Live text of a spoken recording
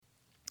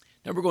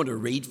Now we're going to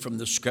read from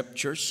the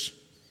Scriptures.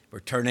 We're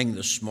turning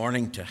this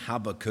morning to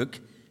Habakkuk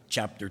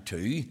chapter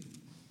 2.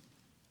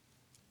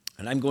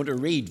 And I'm going to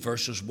read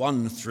verses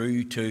 1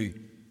 through to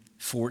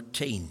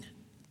 14.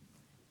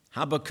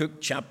 Habakkuk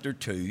chapter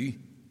 2,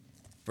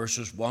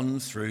 verses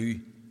 1 through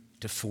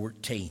to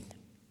 14.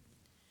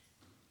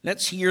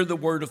 Let's hear the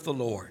word of the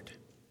Lord.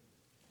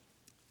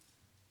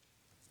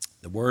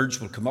 The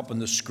words will come up on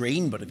the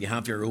screen, but if you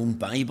have your own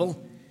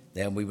Bible,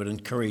 then we would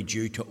encourage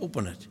you to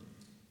open it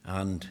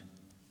and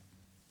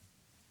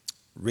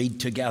read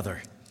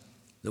together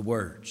the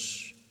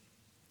words.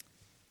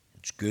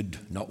 It's good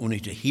not only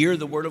to hear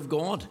the word of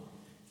God,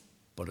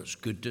 but it's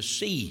good to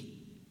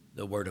see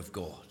the word of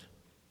God.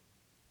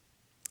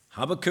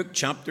 Habakkuk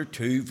chapter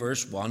 2,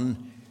 verse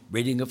 1,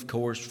 reading, of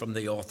course, from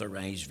the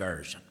Authorized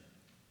Version.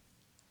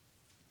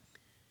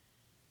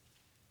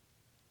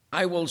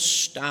 I will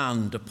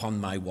stand upon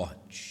my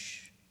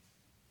watch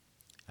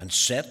and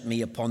set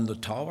me upon the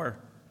tower,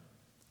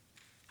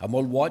 and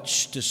will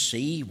watch to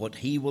see what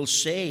he will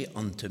say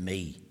unto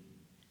me,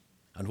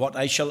 and what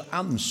I shall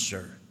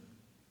answer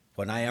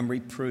when I am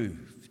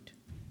reproved.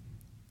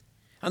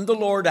 And the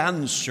Lord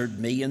answered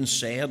me and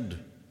said,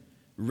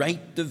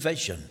 write the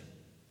vision,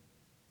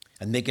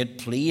 and make it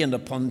plain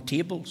upon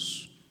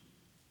tables,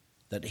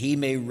 that he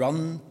may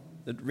run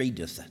that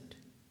readeth it.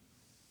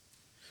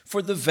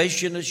 For the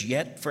vision is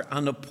yet for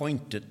an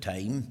appointed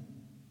time,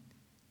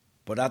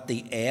 but at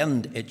the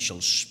end it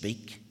shall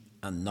speak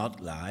and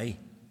not lie.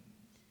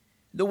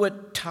 Though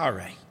it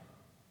tarry,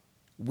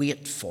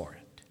 wait for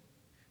it,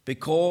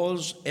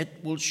 because it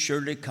will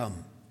surely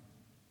come.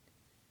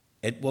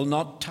 It will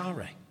not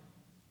tarry.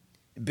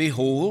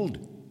 Behold,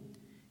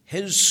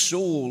 his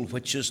soul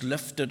which is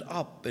lifted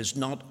up is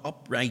not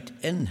upright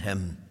in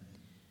him,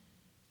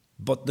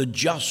 but the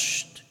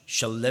just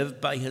shall live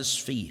by his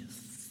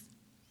faith.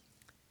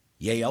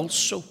 Yea,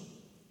 also,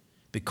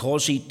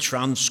 because he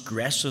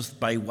transgresseth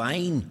by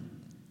wine,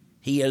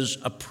 he is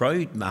a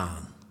proud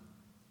man.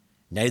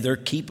 Neither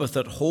keepeth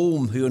at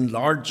home, who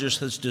enlarges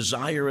his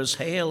desire as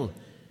hell,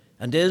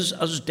 and is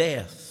as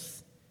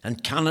death,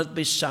 and cannot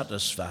be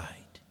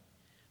satisfied,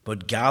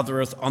 but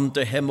gathereth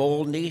unto him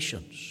all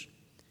nations,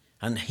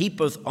 and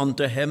heapeth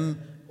unto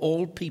him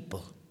all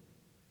people.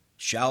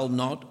 Shall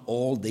not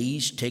all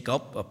these take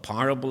up a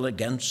parable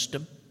against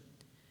him,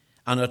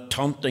 and a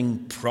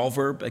taunting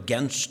proverb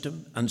against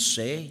him, and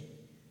say,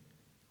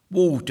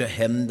 woe to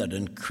him that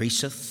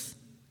increaseth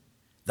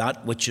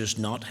that which is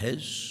not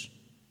his?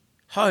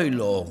 How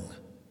long?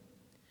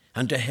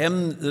 And to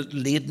him that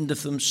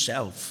ladeneth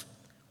himself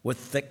with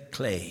thick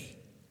clay,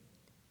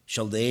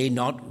 shall they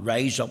not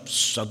rise up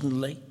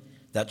suddenly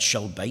that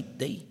shall bite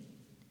thee,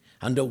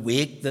 and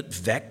awake that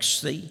vex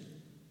thee?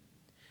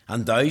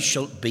 And thou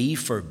shalt be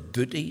for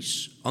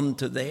booties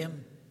unto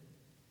them,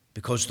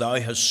 because thou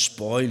hast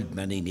spoiled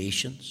many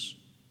nations.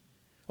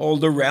 All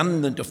the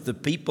remnant of the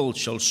people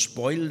shall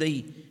spoil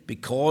thee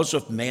because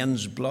of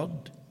men's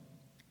blood,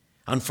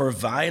 and for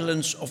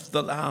violence of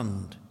the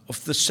land,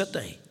 of the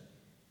city,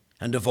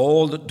 and of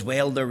all that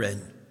dwell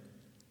therein.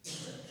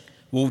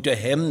 Woe to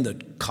him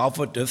that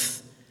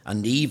coveteth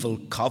an evil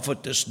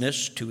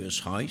covetousness to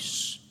his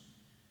house,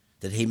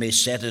 that he may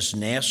set his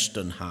nest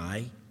on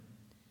high,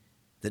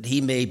 that he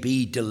may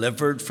be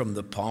delivered from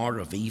the power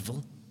of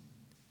evil.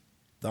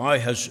 Thou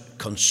hast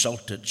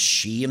consulted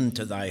shame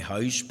to thy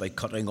house by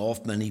cutting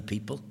off many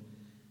people,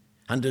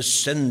 and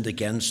hast sinned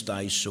against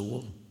thy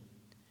soul.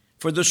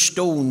 For the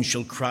stone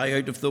shall cry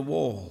out of the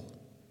wall,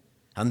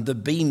 and the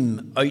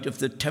beam out of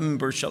the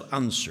timber shall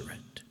answer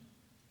it.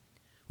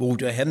 Woe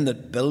to him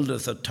that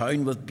buildeth a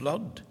town with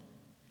blood,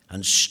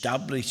 and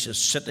establisheth a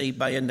city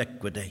by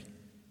iniquity.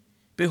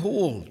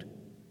 Behold,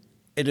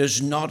 it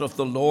is not of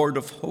the Lord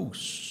of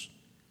hosts,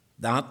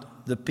 that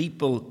the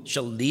people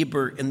shall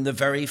labour in the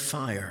very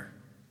fire,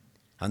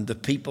 and the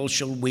people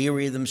shall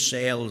weary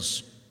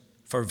themselves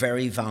for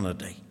very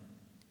vanity.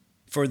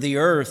 For the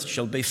earth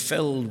shall be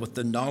filled with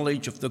the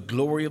knowledge of the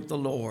glory of the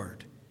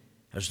Lord,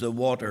 as the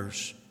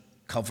waters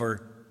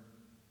cover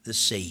the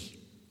sea.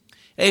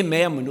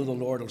 Amen. We know the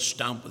Lord will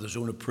stamp with his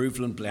own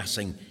approval and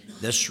blessing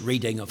this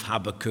reading of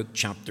Habakkuk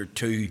chapter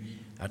 2,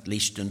 at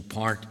least in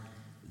part,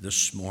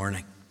 this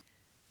morning.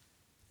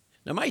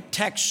 Now, my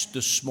text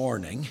this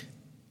morning,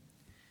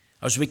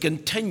 as we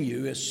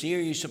continue a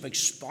series of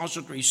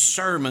expository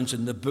sermons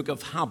in the book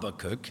of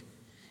Habakkuk,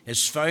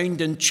 is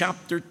found in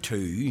chapter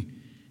 2,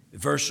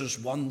 verses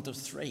 1 to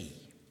 3.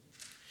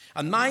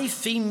 And my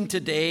theme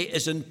today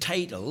is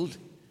entitled,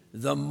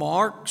 The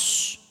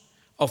Marks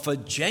of a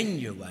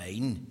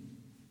Genuine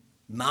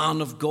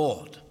Man of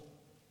God.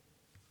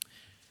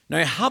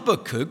 Now,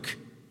 Habakkuk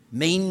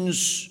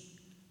means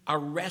a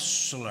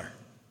wrestler.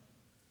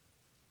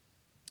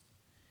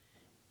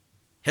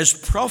 His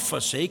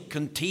prophecy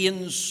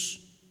contains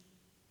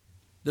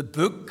the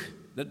book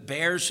that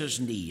bears his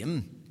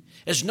name,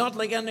 is not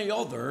like any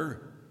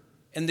other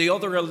in the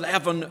other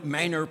 11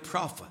 minor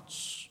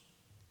prophets.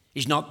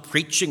 He's not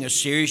preaching a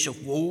series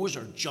of woes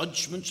or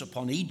judgments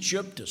upon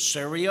Egypt,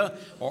 Assyria,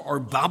 or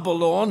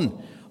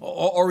Babylon,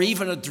 or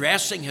even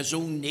addressing his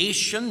own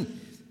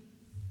nation.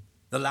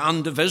 the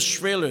land of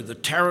Israel or the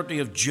territory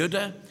of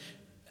Judah.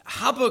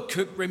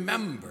 Habakkuk,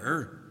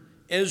 remember,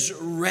 is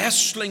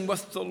wrestling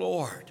with the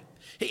Lord.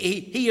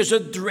 He is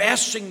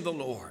addressing the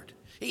Lord.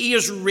 He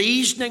is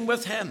reasoning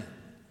with him.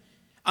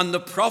 And the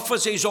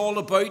prophecy is all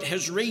about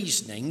his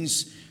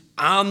reasonings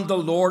and the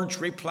Lord's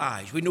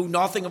replies. We know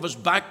nothing of his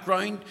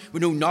background. We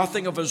know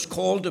nothing of his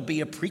call to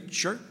be a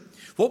preacher.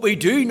 What we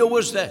do know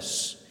is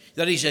this,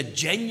 that he's a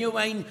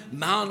genuine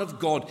man of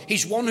God.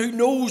 He's one who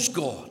knows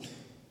God.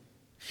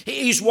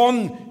 He's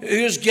one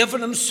who has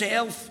given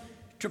himself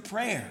to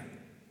prayer.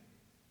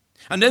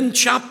 And in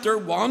chapter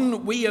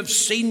 1, we have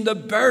seen the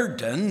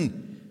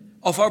burden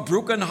of a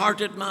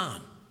broken-hearted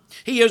man.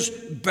 He is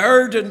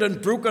burdened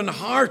and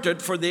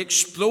broken-hearted for the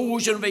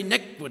explosion of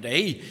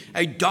iniquity,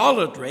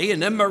 idolatry,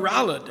 and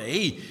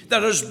immorality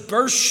that has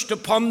burst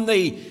upon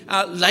the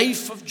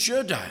life of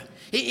Judah.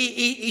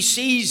 He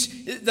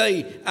sees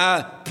the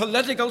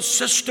political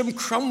system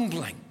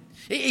crumbling.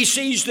 He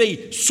sees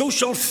the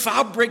social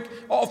fabric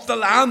of the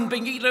land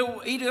being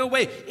eaten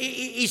away.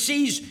 He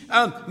sees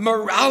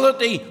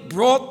morality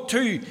brought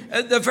to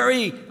the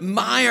very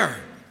mire.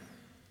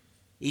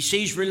 He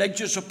sees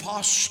religious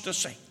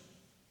apostasy.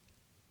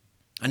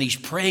 And he's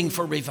praying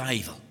for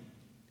revival.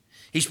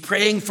 He's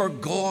praying for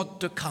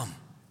God to come.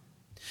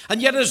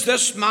 And yet as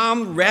this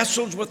man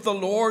wrestles with the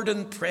Lord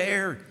in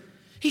prayer,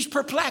 he's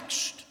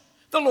perplexed.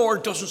 The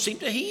Lord doesn't seem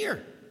to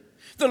hear.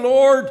 The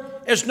Lord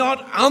is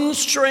not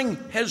answering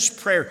his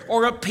prayer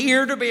or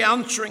appear to be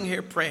answering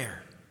his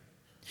prayer.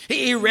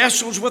 He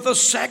wrestles with a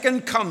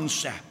second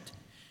concept,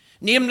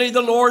 namely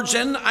the Lord's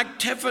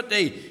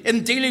inactivity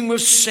in dealing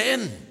with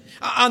sin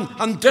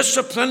and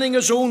disciplining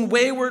his own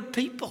wayward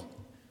people.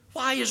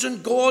 Why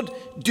isn't God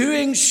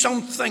doing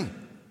something?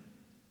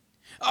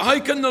 How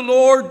can the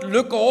Lord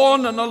look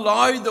on and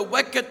allow the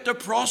wicked to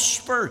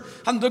prosper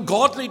and the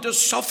godly to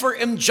suffer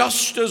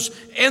injustice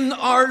in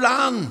our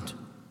land?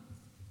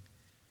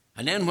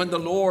 And then when the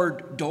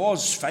Lord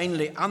does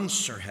finally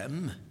answer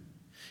him,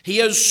 he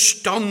is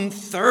stunned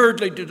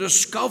thirdly to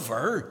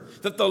discover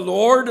that the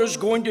Lord is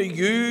going to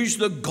use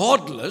the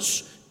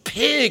godless,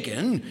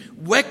 pagan,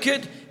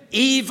 wicked,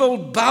 evil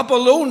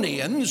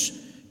Babylonians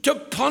to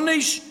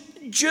punish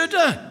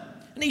Judah.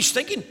 And he's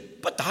thinking,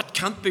 but that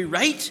can't be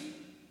right.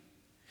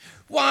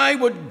 Why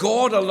would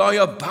God allow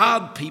a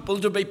bad people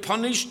to be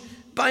punished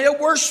by a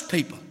worse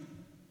people?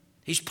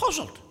 He's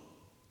puzzled.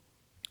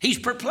 He's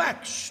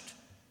perplexed.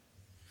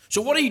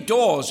 So what he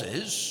does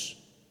is,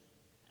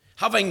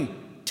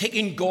 having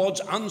taken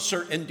God's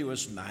answer into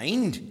his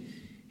mind,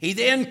 he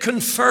then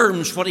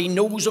confirms what he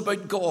knows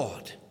about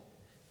God.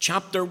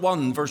 Chapter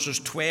 1, verses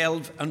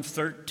 12 and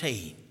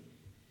 13.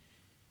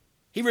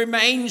 He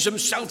reminds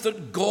himself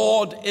that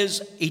God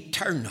is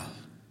eternal,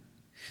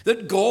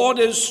 that God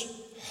is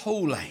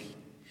holy,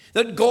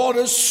 that God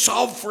is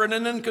sovereign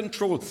and in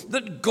control,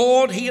 that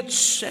God hates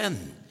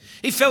sin.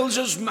 He fills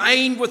his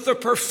mind with the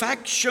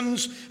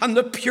perfections and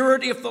the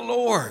purity of the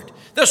Lord.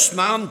 This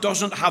man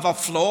doesn't have a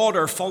flawed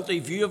or faulty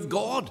view of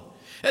God.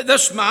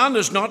 This man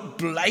is not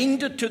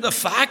blinded to the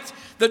fact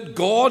that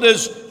God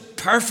is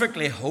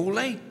perfectly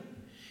holy.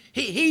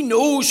 He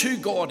knows who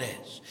God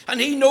is. And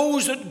he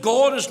knows that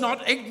God is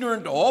not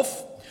ignorant of,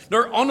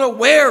 nor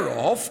unaware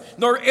of,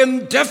 nor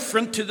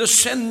indifferent to the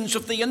sins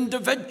of the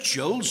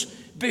individuals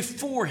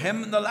before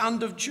him in the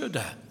land of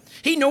Judah.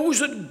 He knows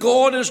that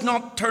God is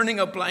not turning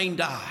a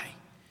blind eye.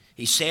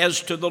 He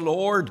says to the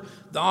Lord,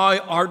 "Thou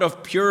art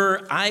of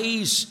purer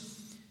eyes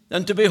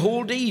than to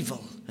behold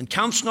evil, and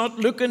canst not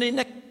look in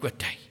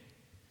iniquity."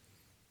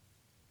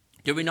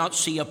 Do we not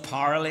see a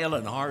parallel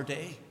in our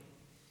day?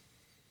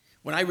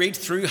 When I read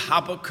through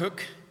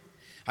Habakkuk,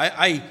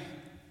 I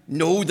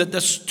know that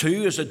this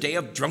too is a day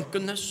of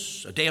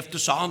drunkenness, a day of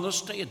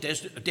dishonesty, a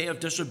day of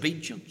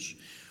disobedience.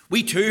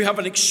 We too have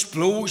an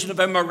explosion of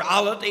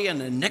immorality and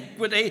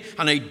iniquity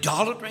and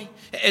idolatry.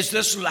 Is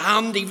this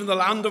land, even the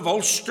land of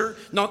Ulster,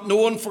 not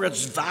known for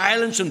its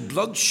violence and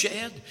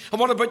bloodshed? And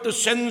what about the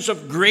sins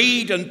of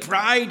greed and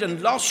pride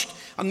and lust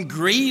and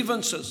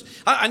grievances?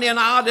 And then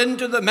add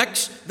into the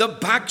mix the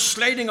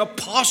backsliding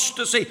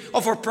apostasy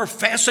of a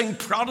professing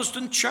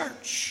Protestant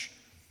church.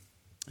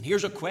 And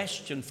here's a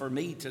question for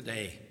me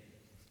today.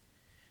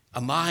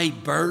 Am I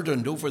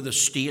burdened over the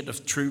state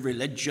of true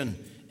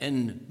religion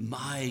in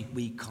my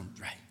wee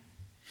country?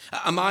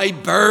 Am I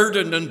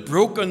burdened and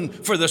broken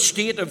for the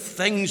state of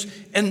things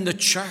in the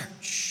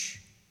church?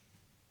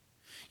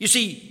 You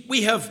see,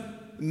 we have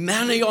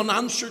many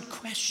unanswered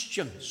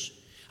questions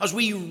as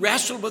we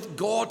wrestle with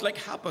God like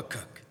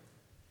Habakkuk.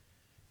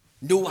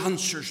 No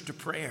answers to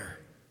prayer.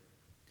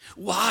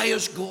 Why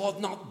is God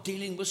not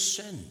dealing with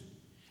sin?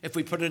 If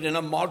we put it in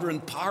a modern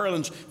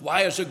parlance,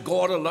 why has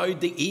God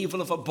allowed the evil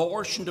of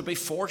abortion to be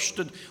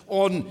foisted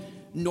on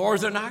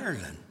Northern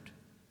Ireland?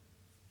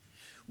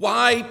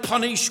 Why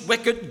punish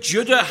wicked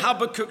Judah,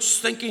 Habakkuk's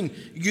thinking,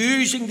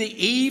 using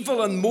the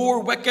evil and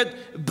more wicked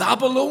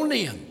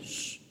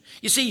Babylonians?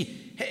 You see,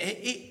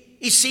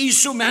 he sees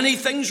so many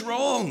things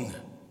wrong.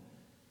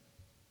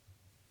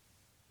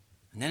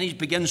 And then he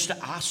begins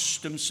to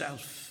ask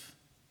himself,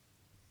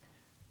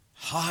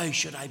 how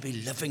should I be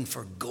living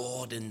for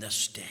God in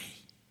this day?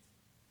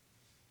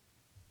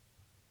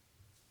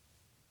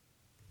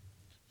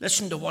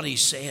 Listen to what he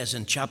says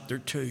in chapter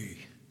 2.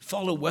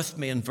 Follow with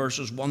me in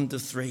verses 1 to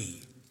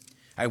 3.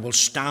 I will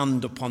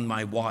stand upon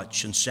my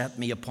watch and set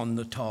me upon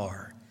the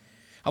tower.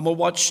 I will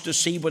watch to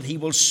see what he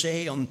will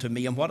say unto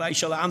me and what I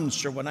shall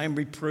answer when I am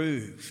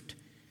reproved.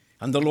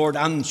 And the Lord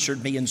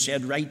answered me and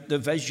said, write the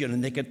vision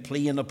and make it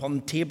plain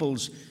upon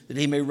tables, that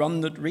he may run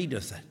that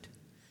readeth it.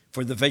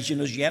 For the vision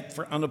is yet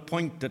for an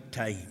appointed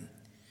time.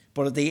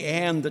 But at the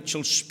end it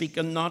shall speak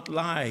and not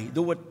lie.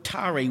 Though it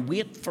tarry,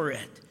 wait for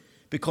it,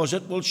 because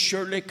it will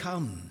surely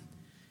come.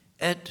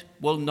 It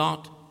will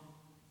not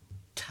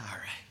tarry.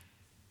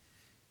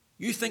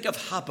 You think of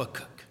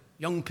Habakkuk.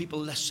 Young people,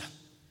 listen.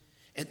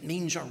 It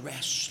means a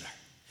wrestler.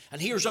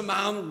 And here's a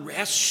man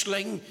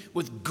wrestling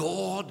with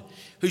God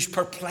who's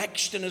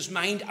perplexed in his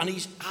mind, and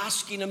he's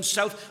asking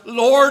himself,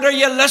 Lord, are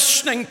you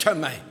listening to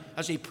me?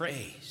 As he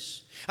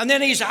prays. And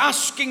then he's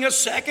asking a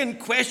second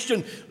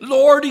question,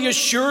 Lord, are you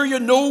sure you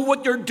know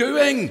what you're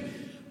doing?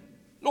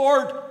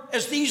 Lord,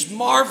 is these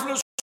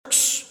marvelous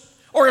works,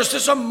 or is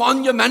this a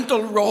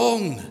monumental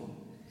wrong?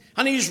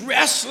 And he's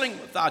wrestling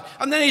with that.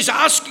 And then he's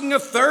asking a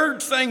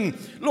third thing,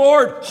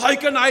 Lord, how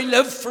can I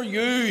live for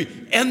you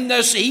in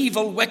this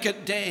evil,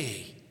 wicked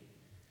day?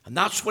 And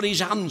that's what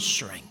he's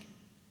answering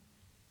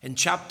in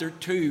chapter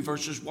 2,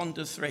 verses 1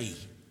 to 3.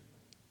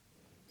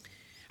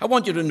 I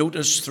want you to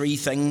notice three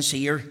things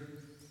here.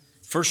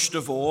 First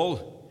of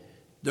all,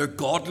 their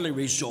godly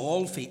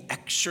resolve he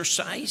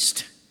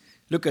exercised.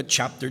 Look at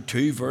chapter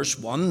 2, verse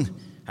 1.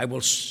 I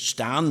will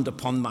stand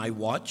upon my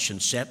watch and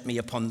set me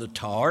upon the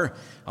tower,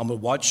 and will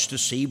watch to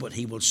see what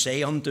he will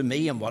say unto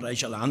me and what I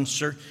shall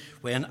answer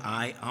when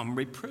I am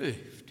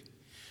reproved.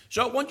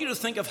 So I want you to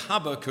think of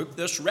Habakkuk,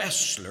 this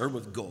wrestler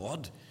with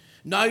God,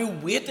 now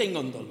waiting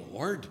on the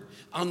Lord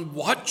and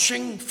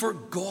watching for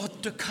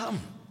God to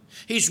come.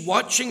 He's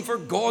watching for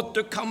God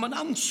to come and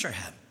answer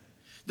him.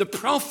 The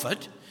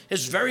prophet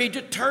is very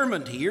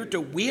determined here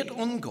to wait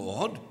on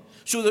God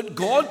so that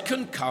God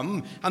can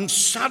come and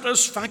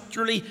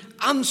satisfactorily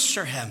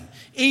answer him,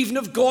 even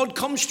if God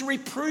comes to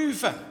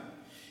reprove him.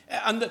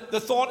 And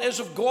the thought is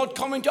of God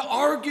coming to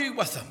argue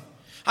with him.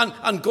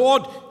 And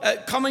God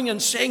coming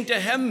and saying to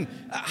him,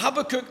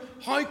 Habakkuk,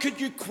 how could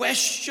you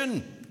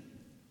question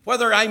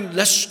whether I'm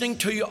listening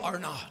to you or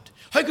not?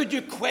 How could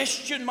you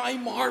question my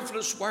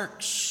marvelous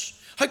works?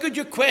 How could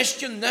you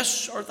question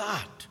this or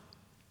that?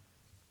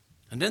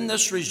 And in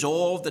this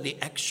resolve that he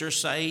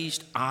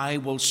exercised, I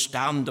will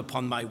stand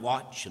upon my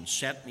watch and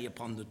set me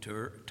upon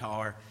the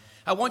tower.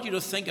 I want you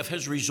to think of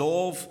his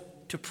resolve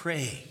to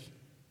pray.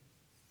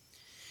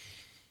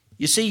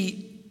 You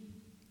see,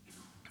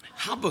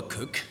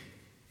 Habakkuk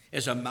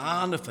is a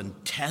man of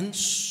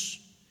intense,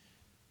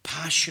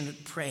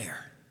 passionate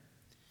prayer.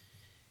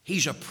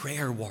 He's a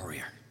prayer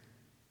warrior.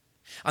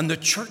 And the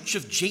Church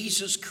of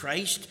Jesus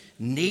Christ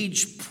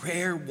needs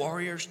prayer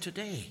warriors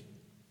today.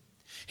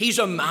 He's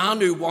a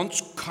man who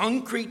wants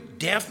concrete,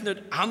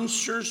 definite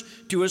answers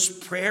to his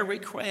prayer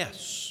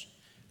requests.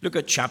 Look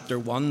at chapter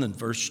 1 and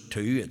verse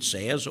 2. It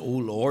says, O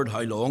Lord,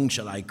 how long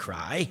shall I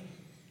cry?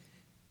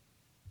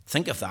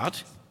 Think of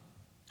that.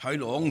 How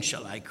long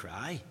shall I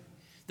cry?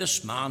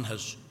 This man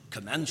has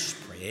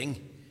commenced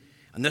praying,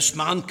 and this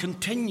man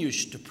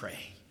continues to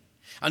pray.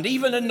 And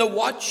even in the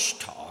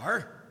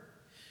watchtower,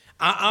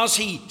 as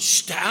he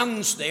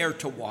stands there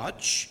to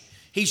watch,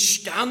 he's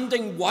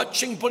standing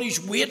watching, but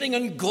he's waiting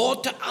on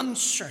God to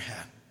answer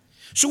him.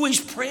 So he's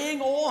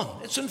praying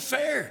on. It's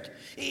inferred.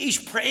 He's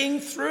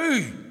praying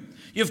through.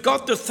 You've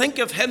got to think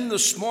of him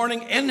this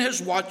morning in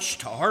his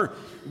watchtower,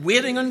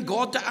 waiting on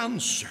God to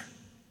answer.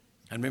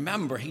 And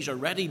remember, he's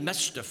already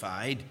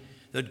mystified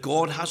that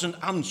God hasn't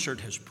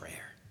answered his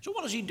prayer. So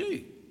what does he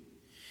do?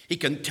 He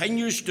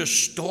continues to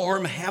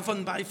storm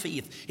heaven by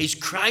faith. He's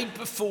cried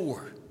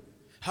before.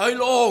 How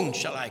long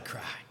shall I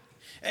cry?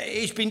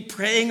 He's been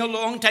praying a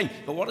long time.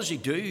 But what does he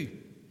do?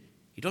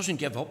 He doesn't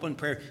give up in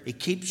prayer. He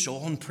keeps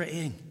on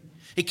praying.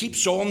 He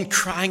keeps on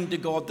crying to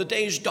God. The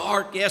day is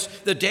dark, yes.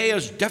 The day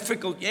is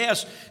difficult,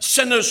 yes.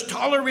 Sin is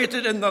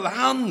tolerated in the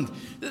land.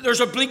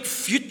 There's a bleak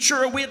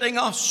future awaiting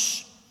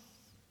us.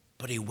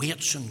 But he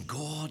waits on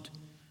God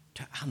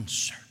to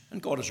answer.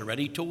 And God has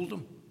already told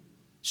him,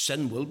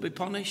 sin will be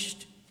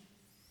punished.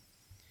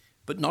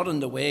 But not in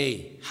the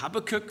way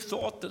Habakkuk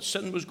thought that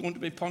sin was going to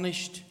be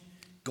punished.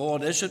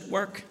 God is at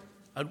work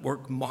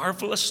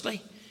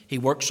marvelously. He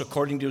works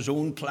according to his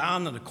own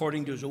plan and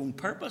according to his own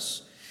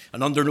purpose.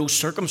 And under no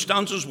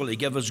circumstances will he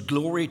give his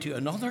glory to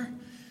another.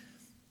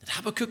 That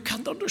Habakkuk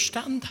can't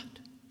understand that.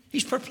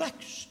 He's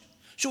perplexed.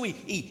 So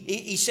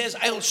he says,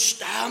 I'll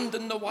stand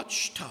in the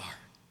watchtower.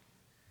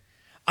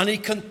 And he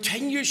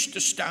continues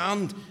to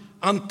stand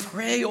and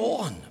pray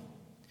on.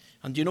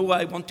 And you know,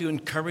 I want to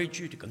encourage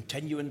you to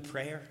continue in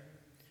prayer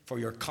for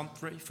your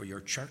country, for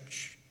your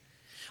church.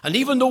 And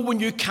even though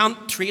when you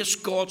can't trace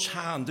God's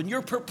hand and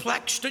you're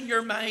perplexed in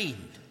your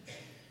mind,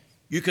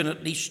 you can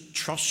at least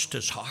trust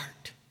his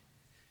heart.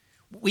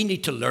 We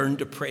need to learn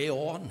to pray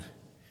on,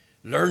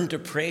 learn to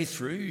pray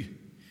through.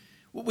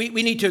 We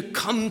need to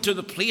come to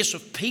the place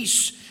of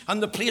peace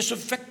and the place of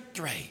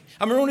victory.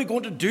 And we're only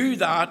going to do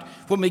that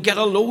when we get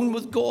alone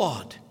with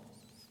God.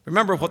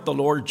 Remember what the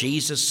Lord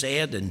Jesus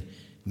said in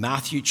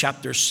Matthew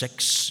chapter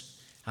 6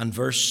 and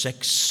verse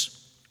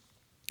 6.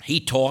 He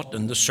taught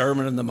in the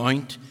Sermon on the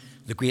Mount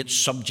the great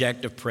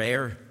subject of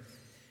prayer.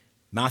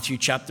 Matthew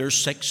chapter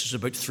 6 is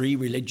about 3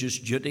 religious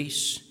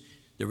duties: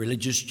 the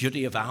religious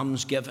duty of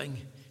almsgiving,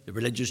 the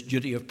religious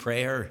duty of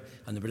prayer,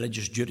 and the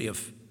religious duty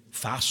of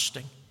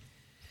fasting.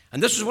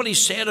 And this is what he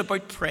said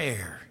about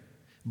prayer.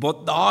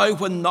 But thou,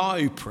 when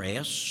thou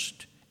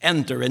prayest,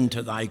 enter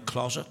into thy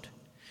closet,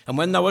 and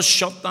when thou hast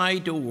shut thy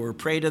door,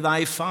 pray to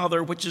thy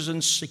Father which is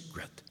in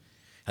secret,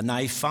 and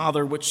thy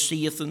Father which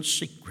seeth in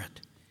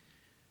secret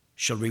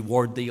shall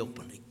reward thee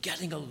openly.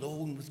 Getting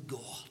alone with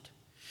God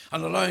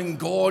and allowing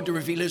God to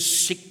reveal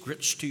his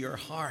secrets to your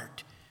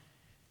heart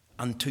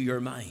and to your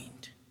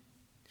mind.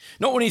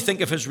 Not only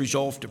think of his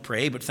resolve to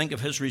pray, but think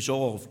of his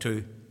resolve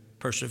to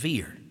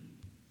persevere.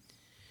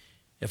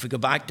 If we go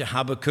back to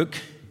Habakkuk,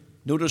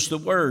 notice the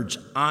words,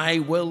 I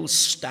will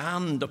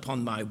stand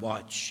upon my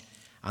watch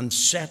and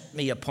set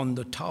me upon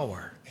the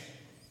tower.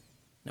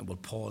 And we'll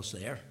pause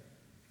there.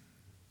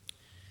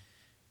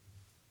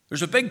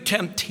 There's a big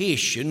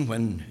temptation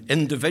when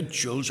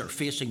individuals are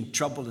facing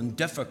trouble and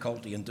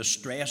difficulty and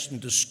distress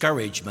and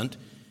discouragement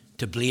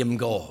to blame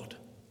God.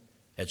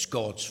 It's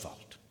God's fault.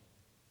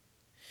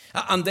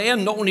 And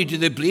then not only do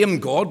they blame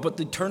God, but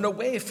they turn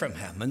away from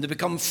him and they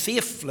become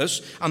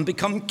faithless and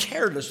become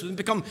careless and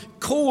become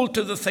cold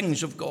to the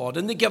things of God,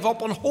 and they give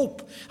up on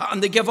hope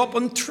and they give up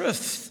on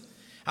truth,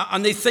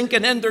 and they think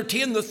and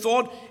entertain the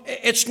thought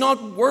it's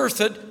not worth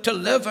it to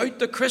live out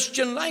the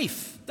Christian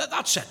life.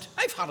 That's it.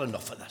 I've had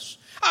enough of this.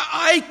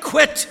 I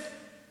quit.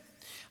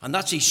 And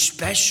that's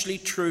especially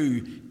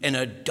true in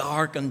a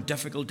dark and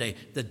difficult day.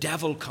 The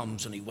devil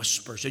comes and he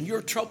whispers, in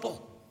your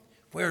trouble,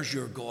 where's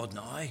your God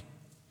now?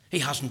 He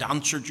hasn't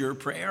answered your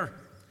prayer.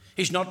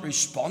 He's not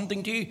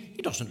responding to you.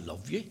 He doesn't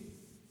love you.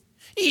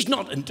 He's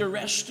not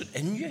interested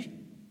in you.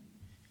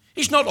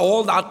 He's not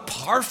all that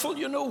powerful,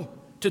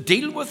 to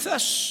deal with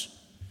this.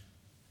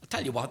 I'll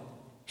tell you what,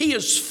 he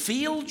has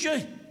failed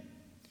you.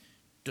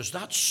 Does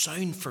that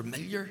sound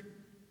familiar?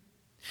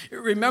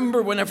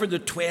 Remember whenever the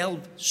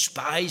 12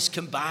 spies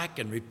came back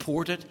and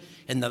reported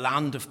in the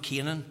land of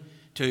Canaan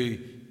to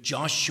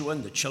Joshua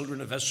and the children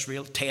of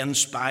Israel? 10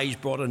 spies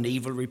brought an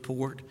evil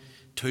report.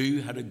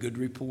 2 had a good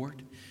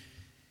report.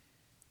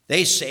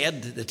 They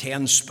said, the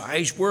 10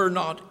 spies, we're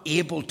not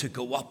able to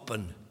go up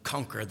and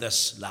conquer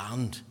this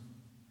land.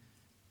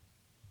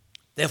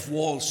 They have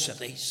walled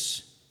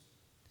cities.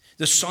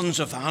 The sons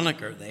of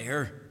Anak are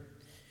there.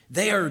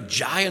 They are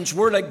giants.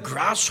 We're like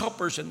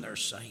grasshoppers in their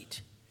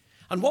sight.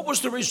 And what was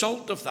the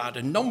result of that?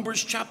 In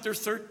Numbers chapter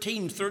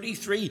 13,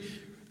 33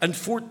 and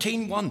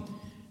 14:1,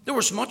 there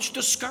was much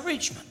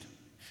discouragement.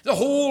 The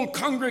whole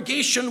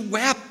congregation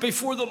wept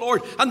before the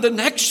Lord. And the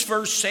next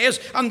verse says,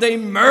 and they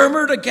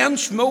murmured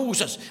against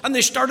Moses. And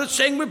they started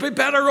saying, we'd be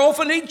better off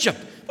in Egypt.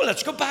 Well,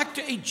 let's go back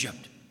to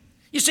Egypt.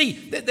 You see,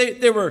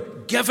 they were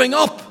giving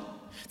up.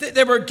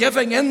 They were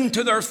giving in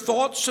to their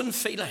thoughts and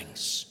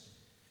feelings.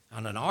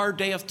 And in our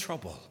day of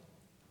trouble,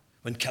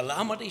 when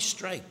calamity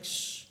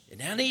strikes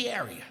in any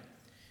area,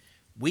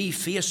 we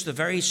face the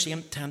very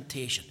same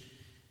temptation.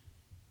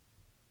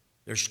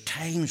 There's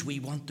times we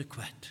want to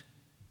quit.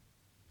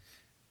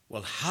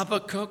 Well,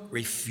 Habakkuk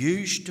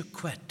refused to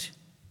quit,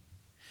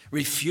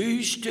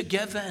 refused to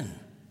give in.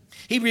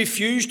 He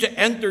refused to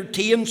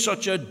entertain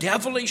such a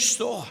devilish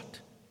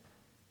thought.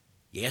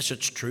 Yes,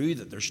 it's true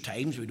that there's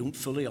times we don't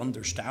fully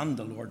understand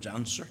the Lord's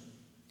answer.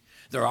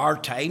 There are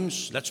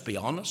times, let's be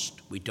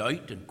honest, we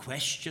doubt and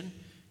question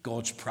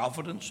God's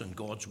providence and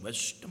God's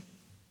wisdom.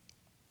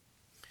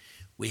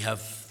 We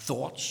have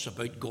thoughts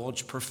about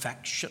God's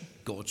perfection,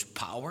 God's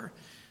power,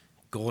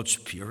 God's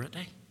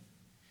purity.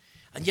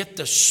 And yet,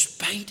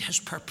 despite his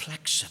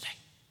perplexity,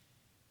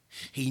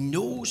 he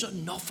knows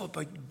enough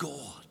about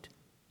God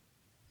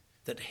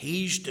that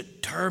he's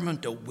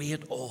determined to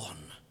wait on.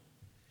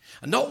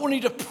 And not only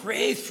to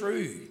pray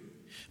through,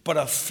 but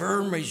a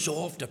firm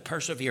resolve to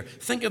persevere.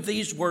 Think of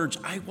these words,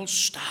 I will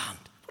stand.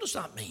 What does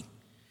that mean?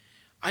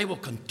 I will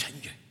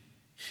continue.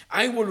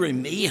 I will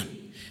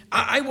remain.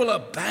 I will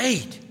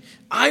abide.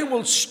 I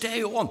will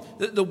stay on.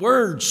 The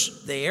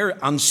words there,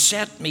 and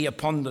set me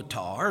upon the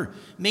tower,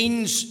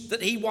 means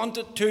that he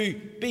wanted to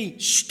be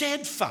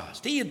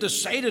steadfast. He had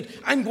decided,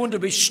 I'm going to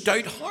be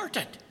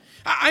stout-hearted.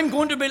 I'm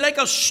going to be like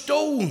a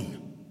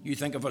stone. You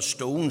think of a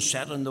stone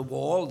set on the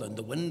wall and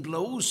the wind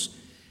blows,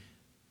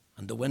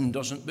 and the wind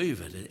doesn't move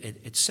it.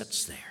 It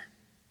sits there.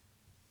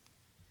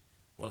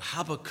 Well,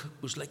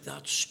 Habakkuk was like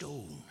that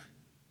stone.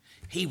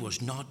 He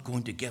was not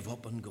going to give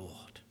up on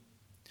God.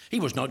 He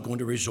was not going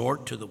to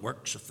resort to the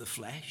works of the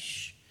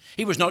flesh.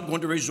 He was not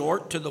going to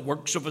resort to the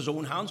works of his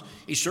own hands.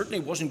 He certainly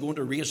wasn't going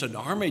to raise an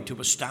army to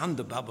withstand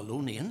the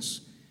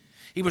Babylonians.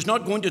 He was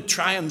not going to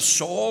try and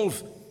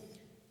solve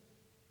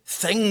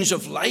things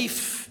of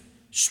life,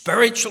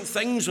 spiritual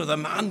things with a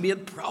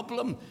man-made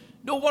problem.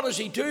 No, what does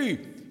he do?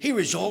 He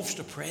resolves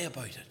to pray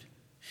about it.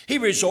 He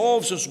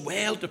resolves as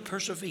well to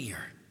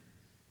persevere.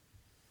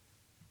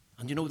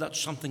 And you know, that's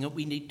something that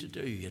we need to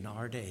do in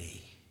our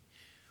day.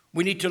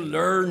 We need to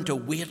learn to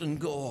wait on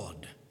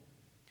God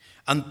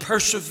and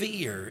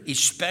persevere,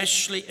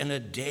 especially in a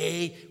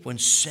day when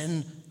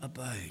sin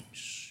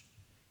abounds.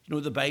 You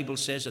know, the Bible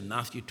says in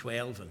Matthew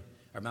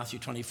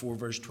 24,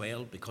 verse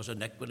 12, because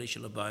iniquity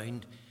shall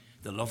abound,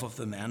 the love of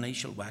the many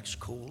shall wax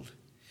cold.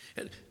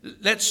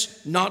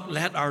 Let's not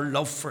let our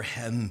love for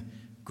him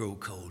grow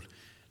cold.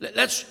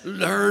 Let's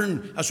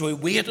learn as we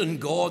wait on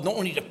God not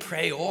only to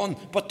pray on,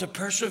 but to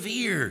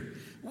persevere.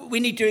 We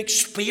need to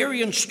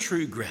experience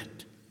true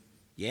grit.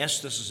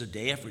 Yes, this is a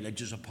day of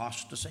religious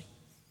apostasy.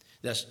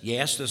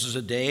 Yes, this is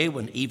a day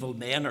when evil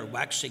men are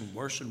waxing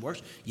worse and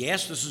worse.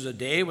 Yes, this is a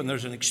day when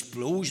there's an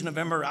explosion of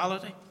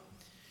immorality.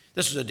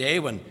 This is a day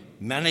when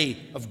many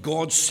of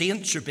God's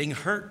saints are being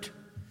hurt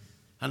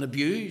and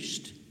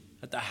abused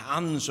at the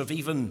hands of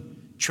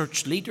even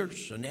church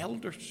leaders and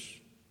elders.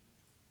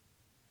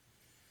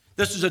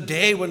 This is a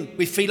day when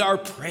we feel our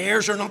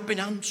prayers are not being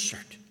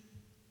answered.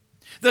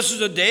 This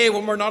is a day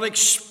when we're not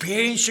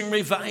experiencing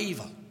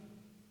revival.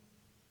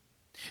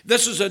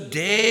 This is a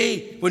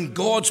day when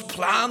God's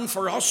plan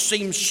for us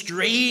seems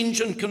strange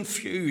and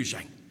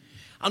confusing.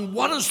 And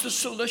what is the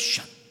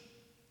solution?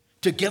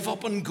 To give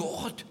up on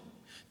God?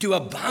 To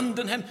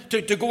abandon him?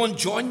 To go and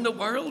join the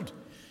world?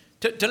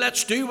 To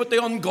let's do what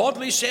the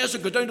ungodly says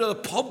and go down to the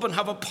pub and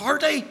have a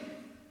party?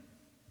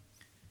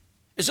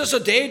 Is this a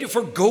day to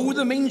forgo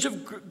the means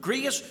of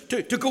grace?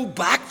 To go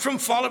back from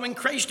following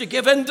Christ? To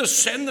give in to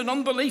sin and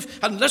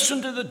unbelief and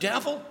listen to the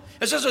devil?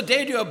 Is this a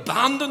day to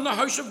abandon the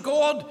house of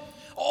God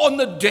on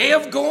the day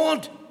of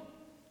God?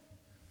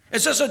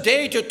 Is this a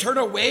day to turn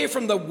away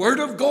from the word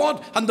of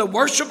God and the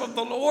worship of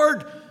the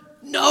Lord?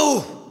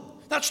 No,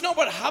 that's not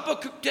what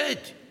Habakkuk did.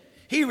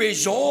 He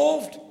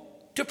resolved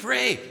to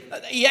pray.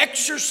 He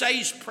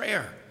exercised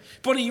prayer,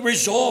 but he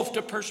resolved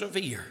to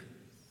persevere.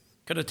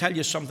 Can I tell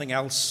you something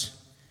else?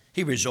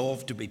 He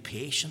resolved to be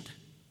patient.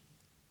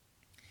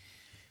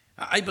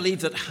 I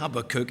believe that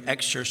Habakkuk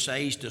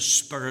exercised a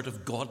spirit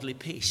of godly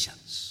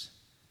patience,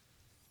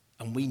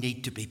 and we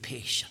need to be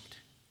patient.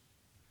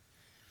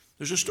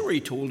 There's a story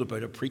told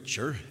about a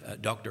preacher,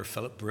 Dr.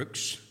 Philip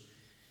Brooks.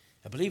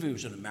 I believe he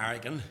was an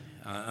American,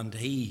 and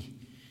he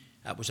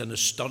was in a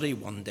study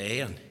one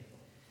day, and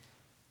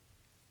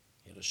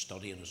he had a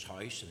study in his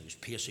house, and he was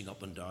pacing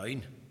up and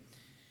down,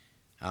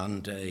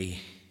 and a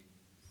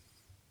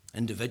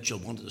individual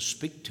wanted to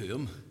speak to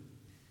him.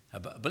 I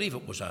believe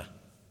it was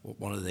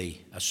one of the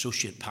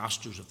associate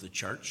pastors of the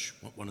church,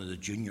 one of the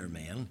junior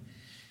men,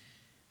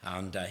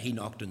 and he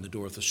knocked on the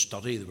door of the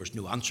study. There was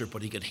no answer,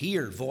 but he could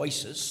hear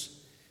voices.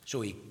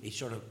 So he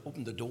sort of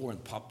opened the door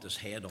and popped his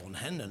head on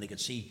in, and he could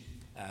see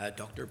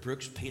Dr.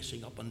 Brooks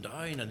pacing up and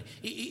down. And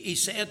he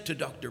said to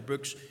Dr.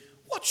 Brooks,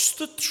 "What's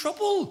the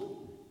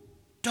trouble,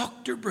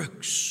 Dr.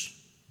 Brooks?"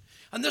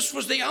 And this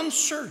was the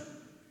answer: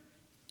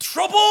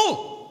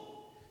 "Trouble!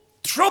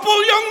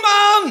 Trouble, young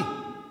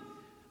man!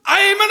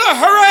 I'm in a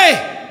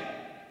hurry,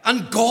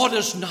 and God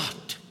is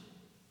not."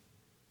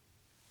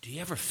 Do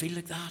you ever feel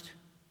like that?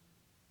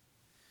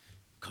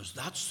 Because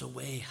that's the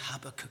way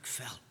Habakkuk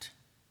felt.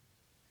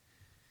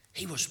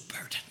 He was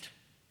burdened.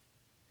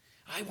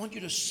 I want you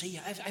to see,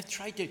 I've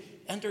tried to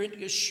enter into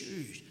his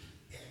shoes.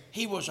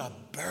 He was a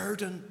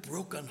burdened,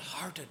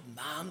 broken-hearted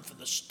man for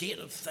the state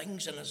of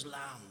things in his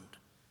land.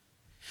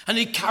 And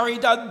he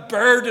carried that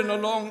burden a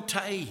long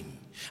time.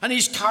 And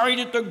he's carried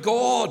it to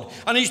God.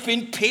 And he's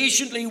been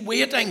patiently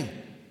waiting.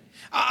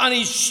 And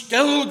he's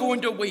still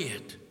going to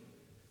wait.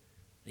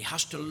 He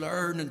has to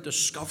learn and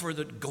discover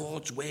that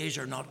God's ways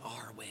are not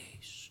our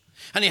ways.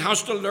 And he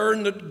has to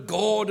learn that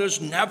God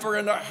is never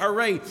in a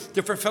hurry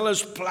to fulfill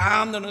his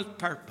plan and his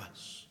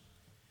purpose.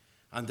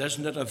 And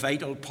isn't it a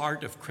vital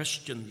part of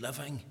Christian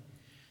living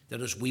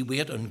that as we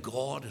wait on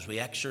God, as we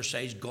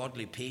exercise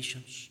godly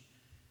patience,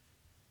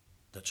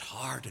 that's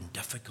hard and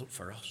difficult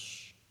for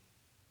us?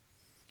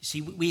 You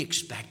see, we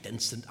expect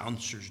instant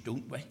answers,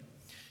 don't we?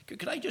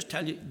 Could I just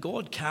tell you,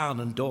 God can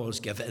and does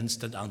give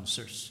instant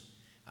answers.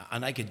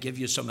 And I could give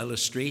you some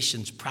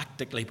illustrations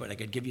practically, but I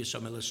could give you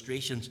some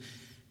illustrations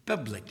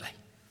biblically.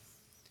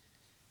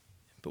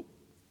 But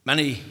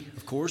many,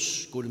 of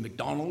course, go to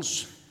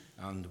McDonald's,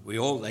 and we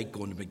all like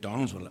going to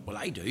McDonald's. Well,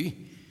 I do.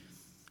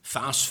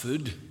 Fast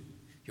food,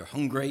 you're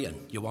hungry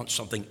and you want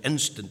something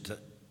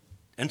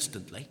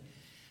instantly.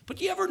 But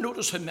do you ever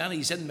notice how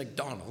many's in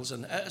McDonald's?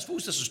 And I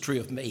suppose this is true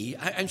of me.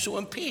 I'm so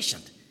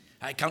impatient.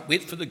 I can't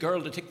wait for the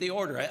girl to take the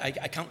order. I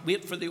can't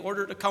wait for the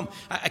order to come.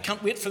 I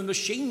can't wait for the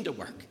machine to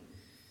work.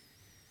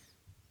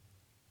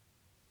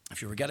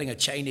 If you were getting a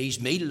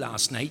Chinese meal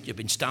last night, you've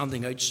been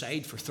standing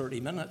outside for 30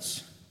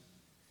 minutes,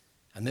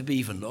 and maybe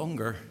even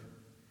longer.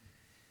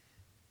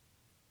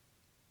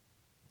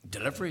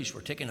 Deliveries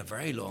were taking a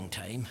very long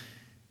time.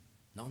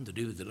 Nothing to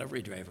do with the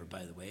delivery driver,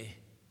 by the way.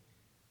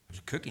 There's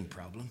a cooking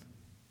problem.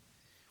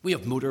 We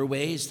have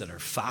motorways that are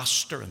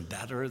faster and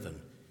better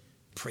than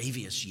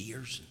previous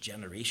years and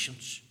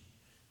generations.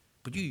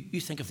 But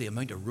you think of the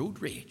amount of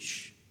road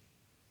rage.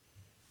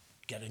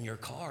 get in your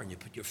car and you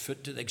put your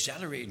foot to the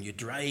accelerator and you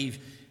drive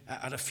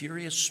at a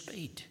furious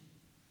speed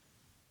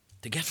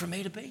to get from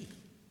A to B.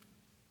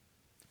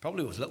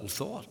 Probably with little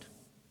thought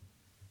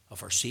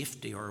of our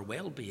safety or our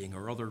well-being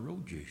or other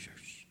road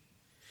users.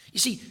 You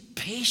see,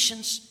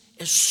 patience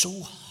is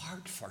so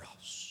hard for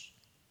us.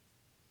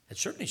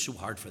 It's certainly so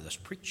hard for this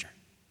preacher.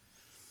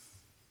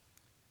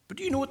 But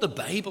do you know what the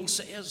Bible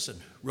says in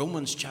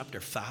Romans chapter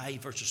 5,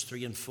 verses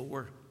 3 and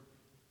 4?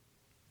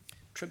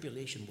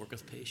 Tribulation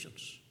worketh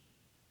patience.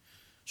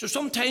 So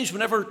sometimes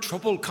whenever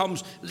trouble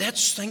comes,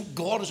 let's think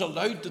God has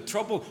allowed the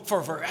trouble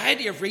for a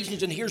variety of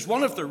reasons, and here's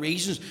one of the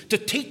reasons, to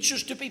teach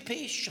us to be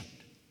patient.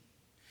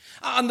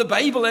 And the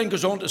Bible then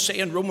goes on to say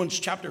in Romans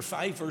chapter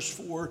 5, verse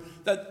 4,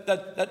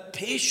 that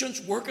patience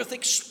worketh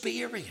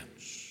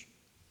experience.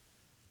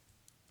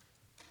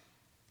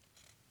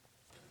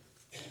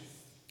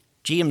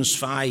 James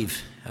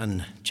 5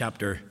 and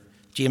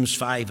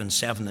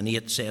 7 and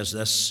 8 says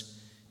this,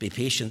 Be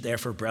patient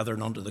therefore,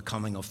 brethren, unto the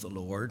coming of the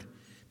Lord.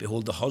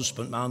 Behold, the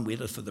husbandman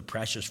waiteth for the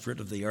precious fruit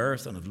of the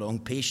earth, and have long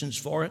patience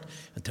for it,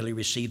 until he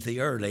receive the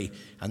early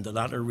and the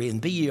latter rain.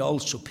 Be ye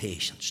also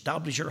patient,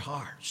 establish your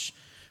hearts,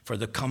 for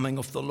the coming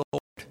of the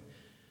Lord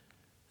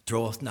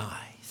draweth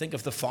nigh. Think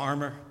of the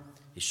farmer.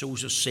 He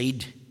sows a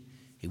seed.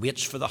 He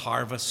waits for the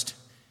harvest.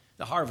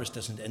 The harvest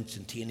isn't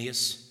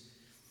instantaneous.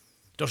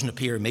 It doesn't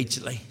appear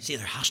immediately. See,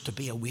 there has to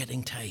be a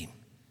waiting time.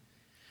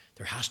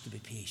 There has to be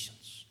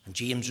patience. And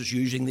James is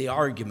using the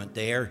argument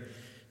there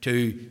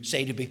to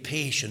say to be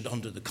patient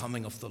unto the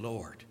coming of the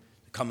Lord.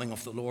 The coming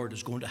of the Lord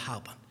is going to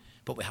happen,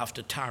 but we have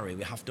to tarry,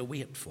 we have to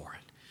wait for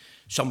it.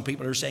 Some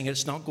people are saying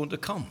it's not going to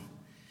come.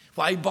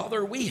 Why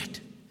bother wait?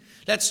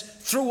 Let's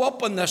throw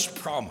up on this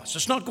promise.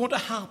 It's not going to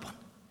happen.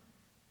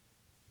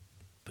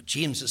 But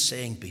James is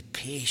saying be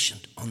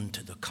patient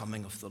unto the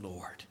coming of the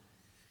Lord.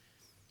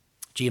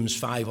 James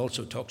 5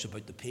 also talks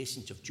about the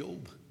patience of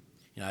Job.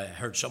 You know, I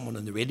heard someone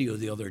on the radio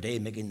the other day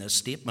making this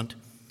statement.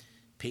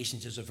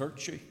 Patience is a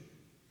virtue.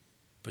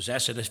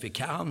 Possess it if we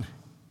can.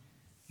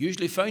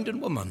 Usually found in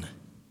woman,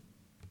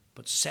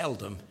 but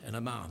seldom in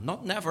a man.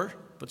 Not never,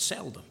 but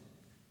seldom.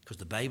 Because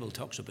the Bible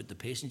talks about the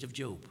patience of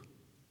Job.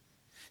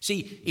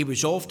 See, he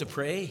resolved to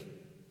pray.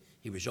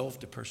 He resolved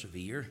to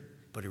persevere.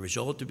 But he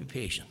resolved to be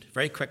patient.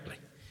 Very quickly.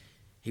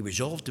 He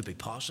resolved to be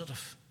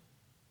positive.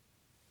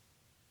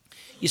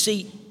 You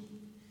see,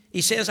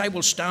 he says, I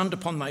will stand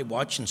upon my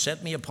watch and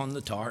set me upon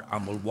the tower,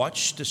 and will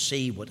watch to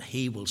see what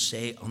he will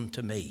say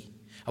unto me,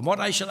 and what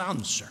I shall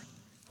answer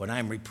when I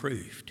am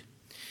reproved.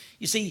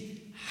 You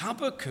see,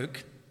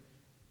 Habakkuk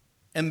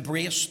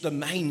embraced the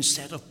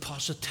mindset of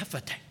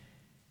positivity.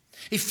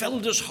 He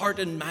filled his heart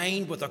and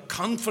mind with a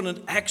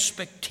confident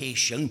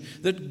expectation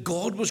that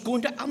God was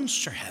going to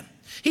answer him.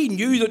 He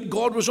knew that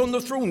God was on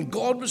the throne,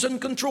 God was in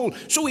control,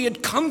 so he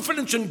had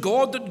confidence in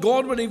God that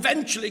God would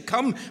eventually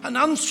come and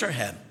answer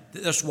him.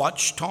 This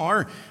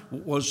watchtower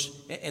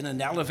was in an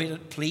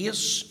elevated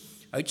place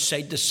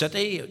outside the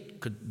city. It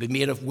could be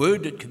made of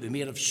wood, it could be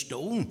made of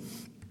stone.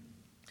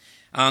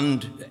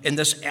 And in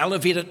this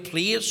elevated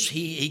place,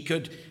 he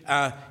could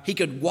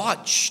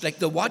watch, like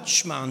the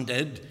watchman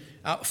did,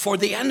 for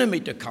the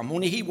enemy to come.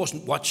 Only he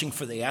wasn't watching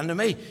for the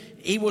enemy.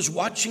 He was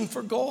watching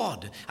for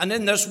God. And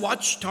in this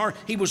watchtower,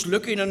 he was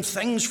looking on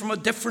things from a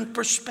different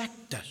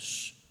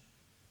perspective.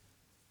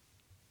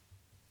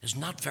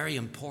 Isn't that very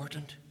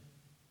important?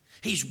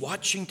 He's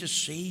watching to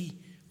see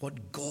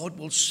what God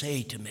will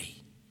say to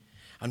me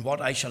and what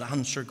I shall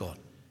answer God.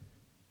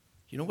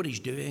 You know what he's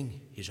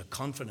doing? He's a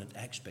confident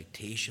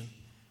expectation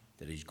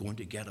that he's going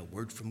to get a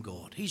word from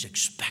God. He's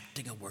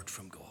expecting a word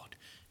from God.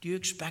 Do you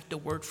expect a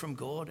word from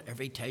God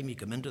every time you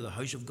come into the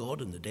house of God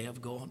on the day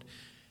of God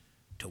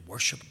to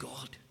worship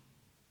God?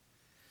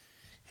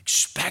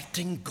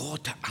 Expecting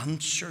God to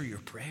answer your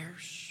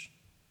prayers?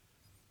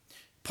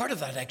 Part of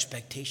that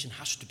expectation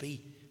has to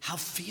be have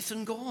faith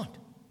in God.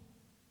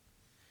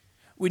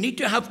 We need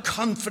to have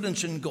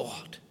confidence in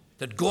God,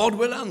 that God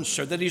will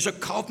answer, that he's a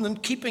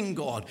covenant-keeping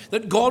God,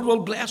 that God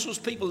will bless his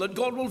people, that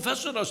God will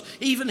visit us,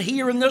 even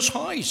here in this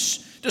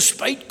house,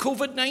 despite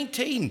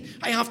COVID-19.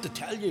 I have to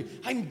tell you,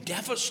 I'm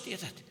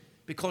devastated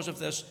because of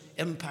this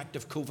impact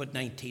of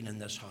COVID-19 in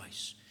this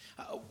house.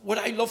 Would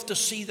I love to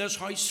see this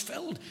house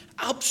filled?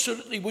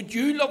 Absolutely. Would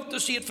you love to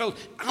see it filled?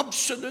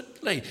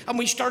 Absolutely. And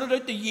we started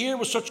out the year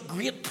with such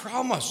great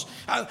promise.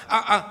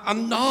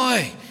 And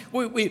now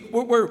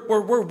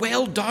we're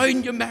well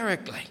down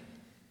numerically.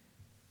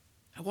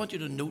 I want you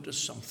to notice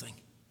something.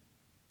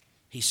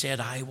 He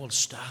said, I will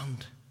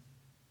stand.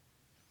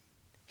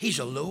 He's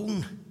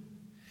alone.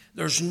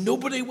 There's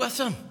nobody with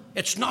him.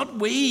 It's not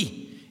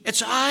we.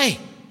 It's I.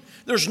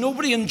 There's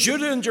nobody in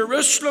Judah and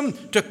Jerusalem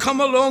to come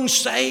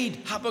alongside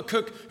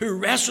Habakkuk who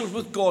wrestled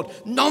with God.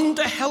 None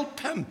to help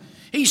him.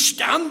 He's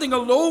standing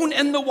alone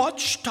in the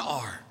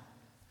watchtower.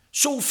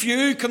 So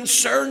few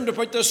concerned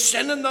about the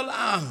sin in the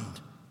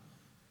land.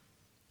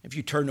 If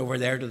you turn over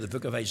there to the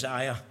book of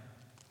Isaiah,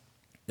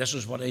 this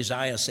is what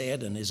Isaiah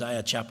said in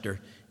Isaiah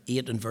chapter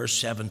 8 and verse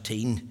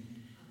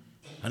 17.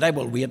 And I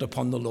will wait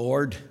upon the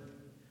Lord,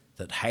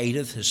 that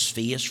hideth his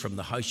face from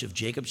the house of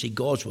Jacob. See,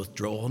 God's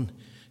withdrawn.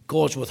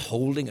 God's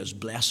withholding his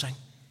blessing.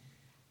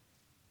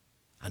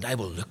 And I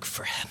will look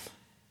for him.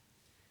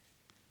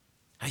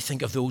 I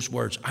think of those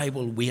words, I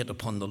will wait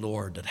upon the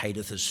Lord that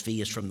hideth his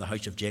face from the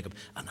house of Jacob,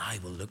 and I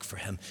will look for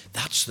him.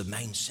 That's the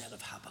mindset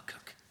of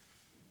Habakkuk.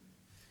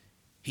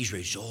 He's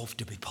resolved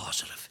to be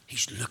positive.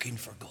 He's looking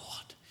for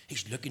God.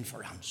 He's looking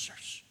for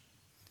answers.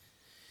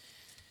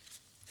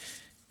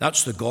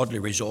 That's the godly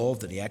resolve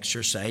that he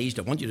exercised.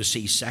 I want you to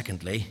see,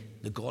 secondly,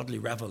 the godly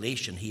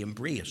revelation he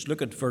embraced.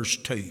 Look at verse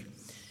 2.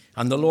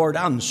 And the Lord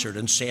answered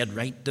and said,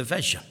 write the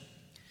vision.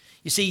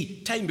 You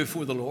see, time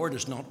before the Lord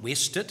is not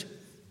wasted.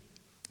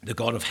 The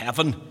God of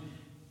heaven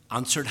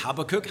answered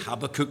Habakkuk.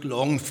 Habakkuk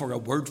longed for a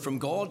word from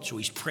God, so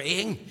he's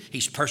praying,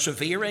 he's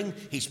persevering,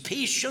 he's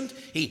patient,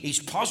 he's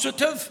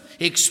positive,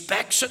 he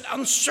expects an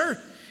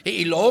answer,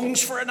 he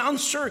longs for an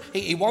answer,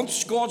 he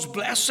wants God's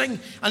blessing,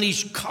 and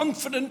he's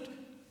confident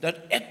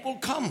that it will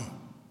come.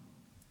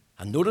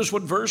 And notice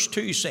what verse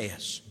 2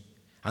 says.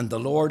 And the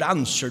Lord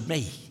answered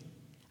me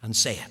and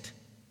said,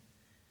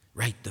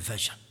 write the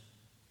vision.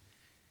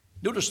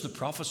 Notice the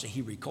prophecy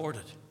he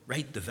recorded.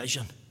 Write the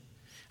vision.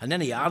 And then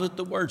he added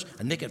the words,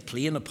 and make it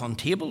plain upon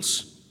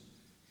tables.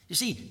 You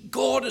see,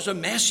 God is a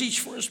message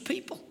for his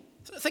people.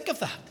 Think of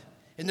that.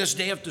 In this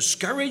day of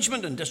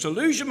discouragement and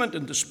disillusionment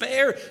and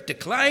despair,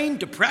 decline,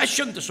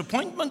 depression,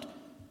 disappointment,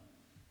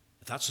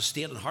 if that's the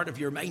state and heart of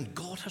your mind,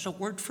 God has a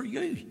word for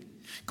you.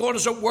 God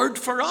has a word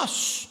for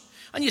us.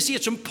 And you see,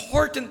 it's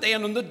important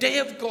then on the day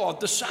of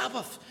God, the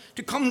Sabbath,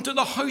 to come to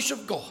the house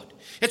of God.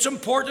 It's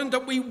important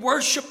that we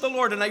worship the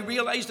Lord. And I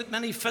realize that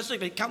many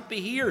physically can't be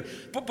here,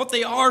 but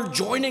they are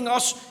joining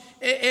us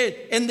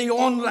in the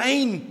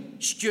online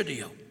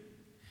studio.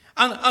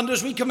 And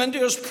as we come into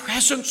his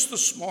presence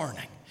this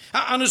morning,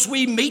 and as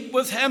we meet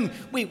with him,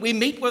 we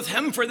meet with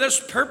him for this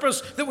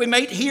purpose, that we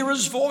might hear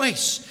his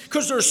voice,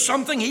 because there's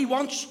something he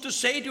wants to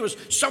say to us,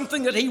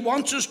 something that he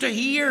wants us to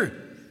hear.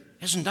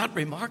 Isn't that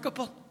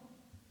remarkable?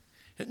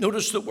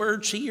 Notice the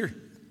words here,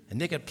 and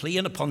make it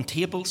plain upon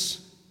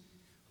tables.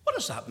 What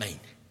does that mean,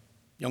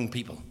 young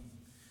people?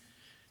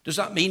 Does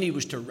that mean he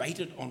was to write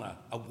it on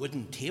a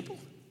wooden table?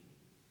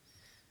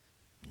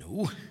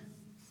 No.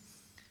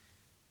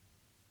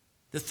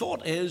 The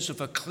thought is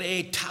of a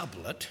clay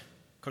tablet.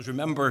 Because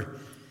remember,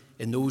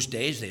 in those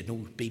days, they had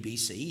no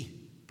BBC,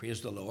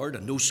 praise the Lord,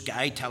 and no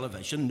Sky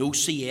Television, no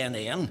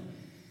CNN.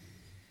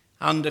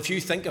 And if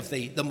you think of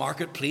the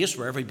marketplace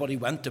where everybody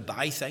went to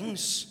buy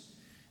things,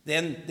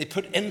 then they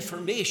put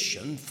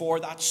information for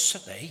that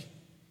city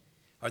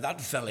or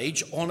that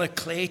village on a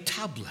clay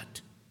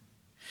tablet.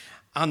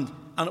 And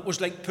it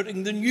was like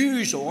putting the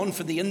news on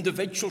for the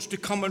individuals to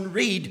come and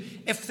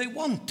read if they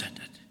wanted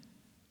it.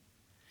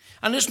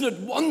 And isn't it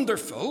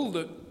wonderful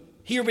that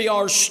here we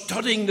are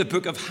studying the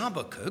book of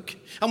Habakkuk,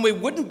 and we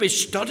wouldn't be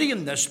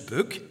studying this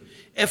book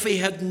if we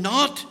had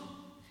not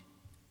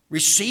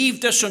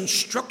received this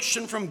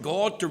instruction from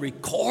God to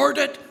record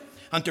it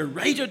and to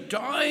write it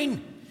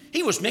down.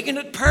 He was making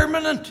it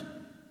permanent.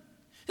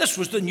 This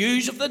was the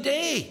news of the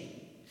day.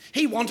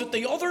 He wanted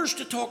the others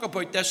to talk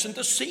about this and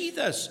to see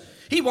this.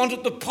 He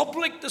wanted the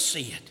public to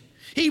see it.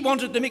 He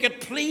wanted to make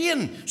it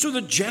plain so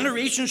that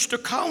generations to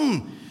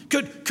come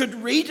could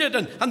read it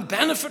and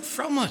benefit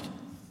from it.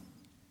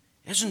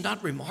 Isn't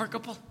that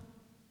remarkable?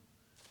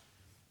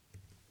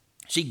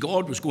 See,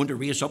 God was going to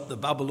raise up the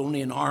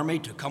Babylonian army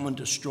to come and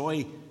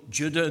destroy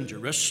Judah and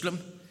Jerusalem.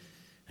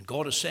 And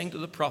God is saying to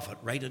the prophet,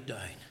 write it down.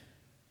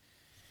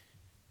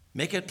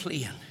 Make it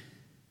plain.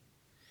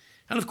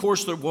 And of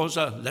course, there was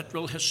a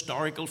literal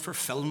historical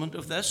fulfillment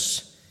of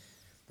this.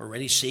 We're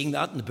already seeing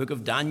that in the book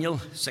of Daniel,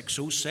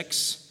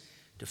 606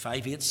 to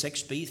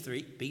 586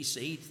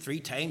 BC. 3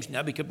 times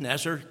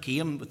Nebuchadnezzar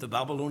came with the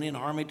Babylonian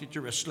army to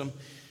Jerusalem.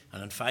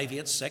 And in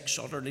 586,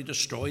 utterly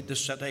destroyed the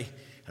city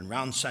and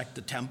ransacked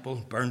the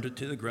temple, burned it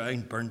to the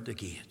ground, burnt the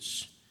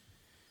gates.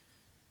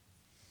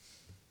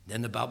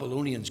 Then the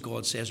Babylonians,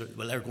 God says,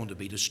 well, they're going to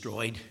be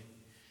destroyed.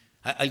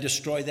 I'll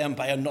destroy them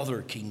by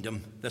another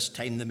kingdom, this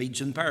time the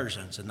Medes and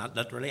Persians. And that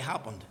literally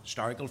happened.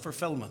 Historical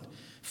fulfillment,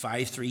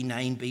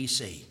 539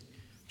 BC.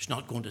 It's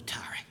not going to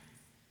tarry.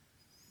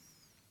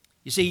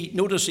 You see,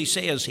 notice he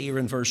says here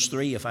in verse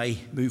 3, if I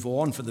move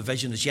on, for the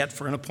vision is yet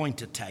for an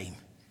appointed time.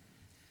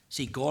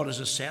 See, God has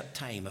a set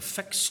time, a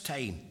fixed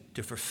time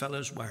to fulfill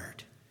his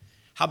word.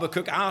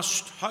 Habakkuk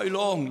asked, how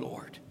long,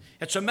 Lord?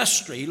 It's a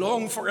mystery. He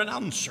longed for an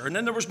answer, and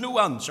then there was no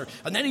answer.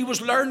 And then he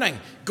was learning.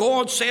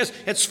 God says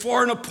it's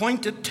for an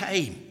appointed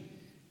time.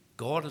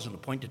 God has an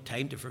appointed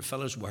time to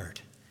fulfill his word.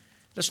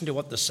 Listen to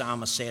what the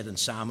psalmist said in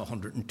Psalm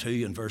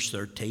 102 and verse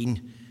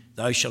 13.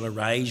 Thou shalt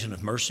arise and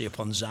have mercy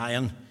upon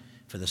Zion,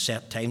 for the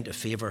set time to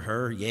favour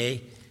her.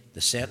 Yea,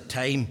 the set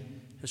time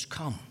has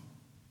come.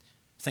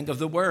 Think of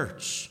the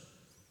words.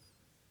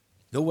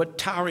 Though it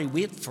tarry,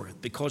 wait for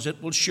it, because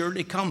it will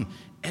surely come.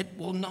 It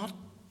will not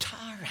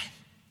tarry.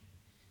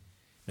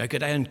 Now,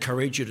 could I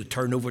encourage you to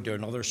turn over to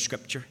another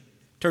scripture?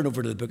 Turn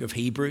over to the book of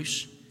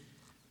Hebrews.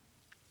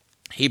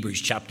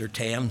 Hebrews chapter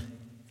 10.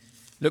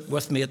 Look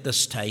with me at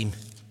this time.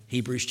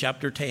 Hebrews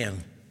chapter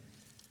 10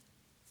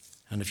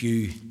 And if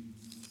you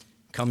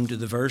come to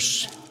the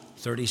verse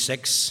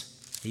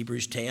 36,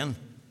 Hebrews 10,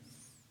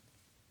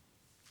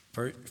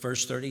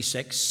 verse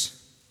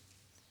 36,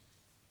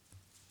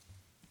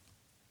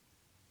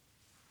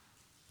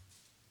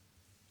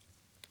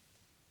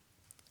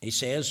 he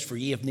says, "For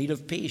ye have need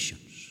of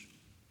patience,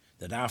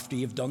 that after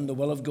ye have done the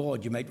will of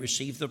God, you might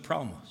receive the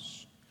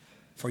promise.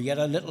 For yet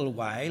a little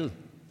while,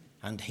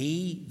 and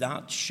he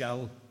that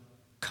shall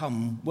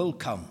come will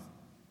come,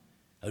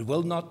 and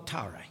will not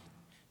tarry.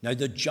 Now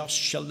the just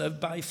shall live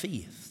by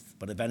faith.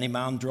 But if any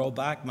man draw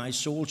back, my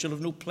soul shall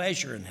have no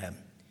pleasure in him.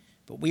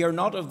 But we are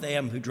not of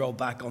them who draw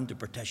back unto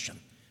perdition,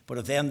 but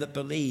of them that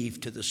believe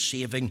to the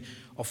saving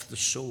of the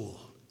soul."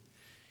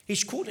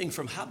 He's quoting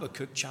from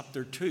Habakkuk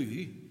chapter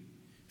 2,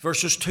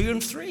 verses 2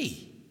 and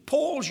 3.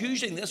 Paul's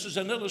using this as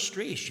an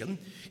illustration.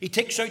 He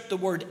takes out the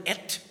word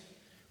 "it,"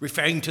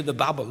 referring to the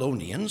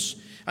Babylonians,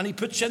 and he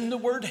puts in the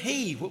word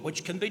 "he,"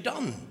 which can be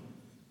done.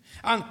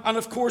 And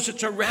of course,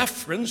 it's a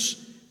reference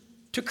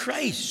to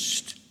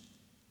Christ.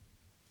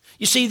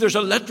 You see, there's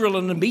a literal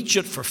and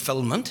immediate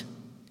fulfillment,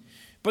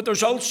 but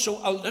there's also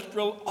a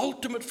literal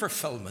ultimate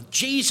fulfillment.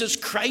 Jesus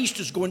Christ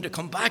is going to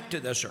come back to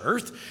this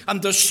earth and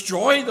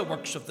destroy the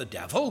works of the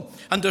devil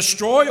and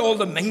destroy all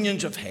the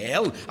minions of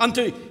hell and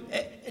to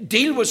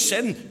deal with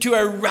sin, to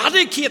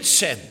eradicate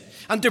sin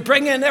and to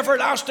bring in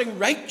everlasting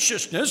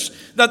righteousness,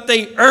 that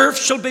the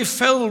earth shall be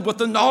filled with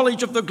the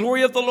knowledge of the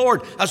glory of the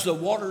Lord as the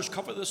waters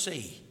cover the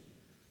sea.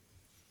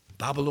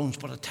 Babylon's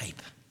but a type.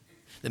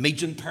 The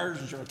Medes and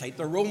Persians are a type.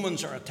 The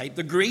Romans are a type.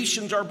 The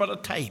Grecians are but a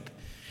type.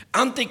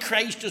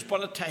 Antichrist is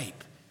but a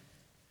type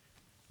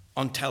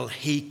until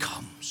he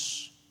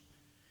comes.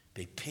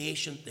 Be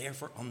patient,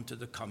 therefore, unto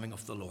the coming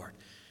of the Lord.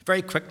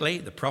 Very quickly,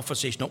 the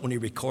prophecy is not only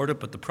recorded,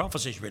 but the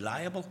prophecy is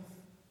reliable.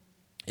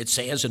 It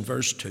says in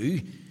verse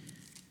 3,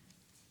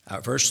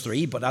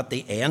 "But at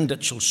the end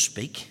it shall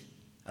speak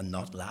and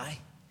not lie."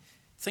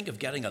 Think of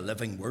getting a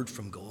living word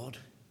from God.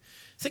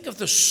 Think of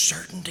the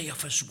certainty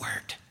of his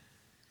word.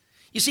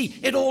 You see,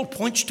 it all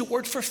points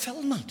toward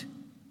fulfillment.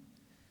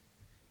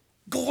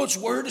 God's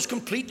word is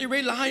completely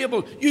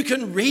reliable. You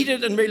can read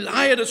it and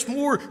rely on it. It's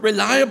more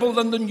reliable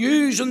than the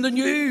news and the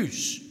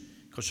news,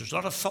 because there's a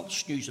lot of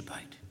false news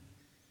about.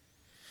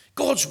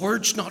 God's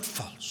word's not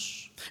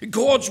false.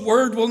 God's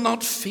word will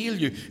not fail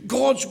you.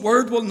 God's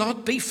word will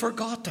not be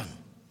forgotten.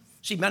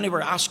 See, many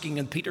were asking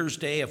in Peter's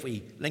day, if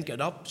we link it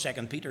up,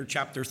 2 Peter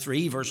chapter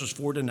 3, verses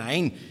 4 to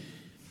 9,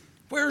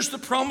 where's the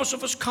promise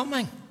of his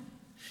coming?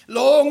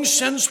 Long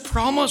since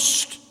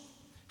promised,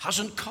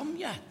 hasn't come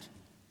yet.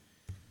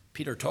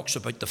 Peter talks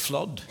about the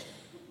flood.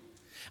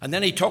 And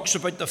then he talks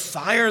about the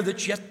fire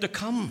that's yet to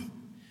come.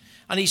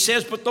 And he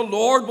says, but the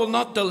Lord will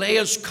not delay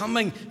his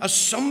coming, as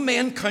some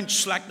men count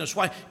slackness.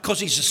 Why? Because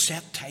he's a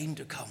set time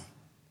to come.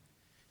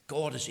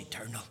 God is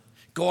eternal.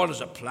 God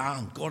has a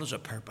plan. God has a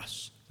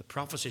purpose. The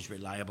prophecy is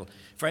reliable.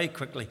 Very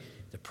quickly,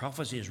 the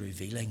prophecy is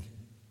revealing.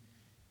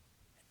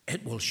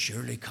 It will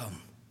surely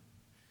come.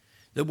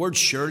 The word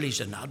surely is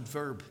an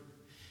adverb,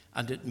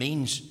 and it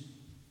means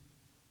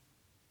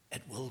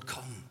it will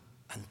come,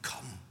 and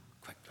come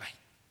quickly.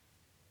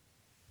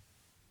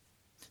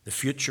 The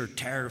future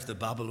terror of the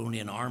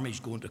Babylonian army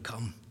is going to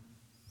come.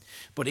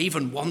 But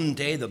even one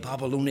day the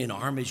Babylonian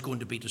army is going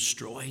to be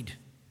destroyed.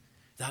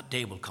 That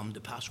day will come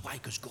to pass. Why?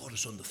 Because God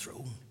is on the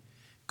throne.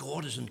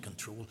 God is in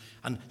control.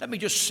 And let me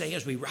just say,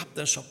 as we wrap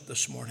this up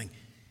this morning,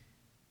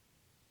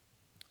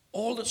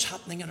 all that's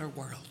happening in our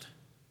world,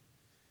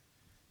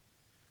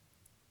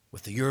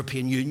 with the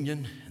European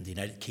Union and the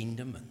United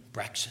Kingdom and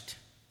Brexit,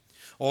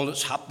 all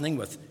that's happening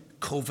with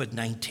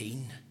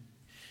COVID-19,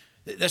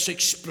 this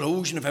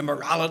explosion of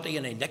immorality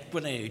and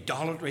iniquity and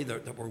idolatry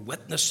that we're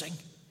witnessing,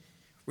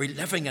 we're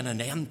living in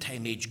an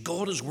end-time age.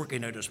 God is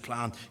working out his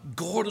plan.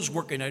 God is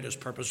working out his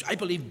purpose. I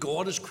believe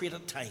God has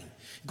created time.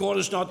 God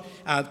is not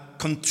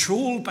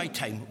controlled by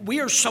time. We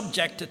are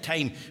subject to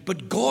time,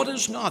 but God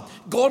is not.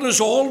 God is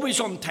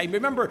always on time.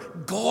 Remember,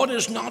 God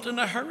is not in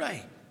a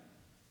hurry.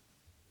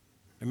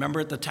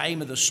 Remember at the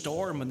time of the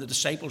storm when the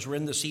disciples were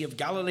in the Sea of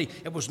Galilee,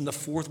 it was in the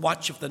fourth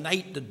watch of the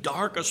night, the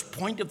darkest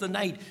point of the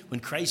night, when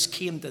Christ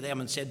came to them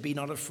and said, "Be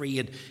not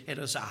afraid, it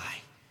is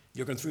I."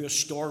 You're going through a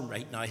storm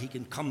right now. He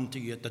can come to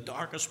you at the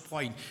darkest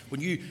point. When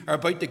you are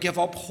about to give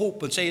up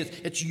hope and say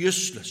it's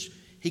useless,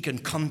 he can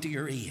come to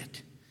your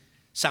aid.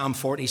 Psalm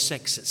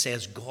 46, it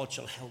says, God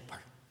shall help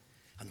her.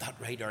 And that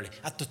right early.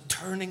 At the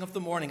turning of the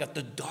morning, at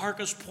the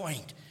darkest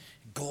point,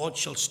 God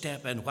shall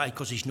step in. Why?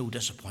 Because he's no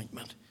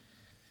disappointment.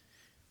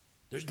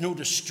 There's no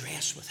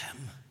distress with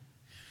him.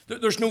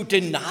 There's no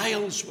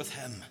denials with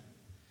him.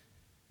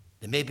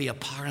 There may be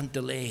apparent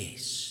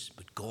delays,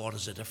 but God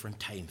has a different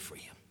time for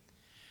you.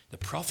 The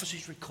prophecy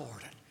is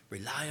recorded,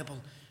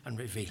 reliable and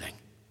revealing.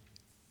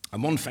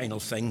 And one final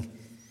thing,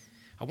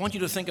 I want you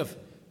to think of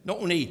not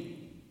only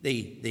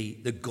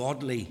the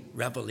godly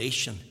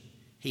revelation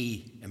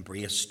he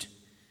embraced,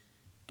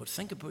 but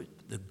think about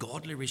the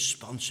godly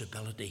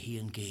responsibility he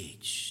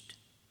engaged.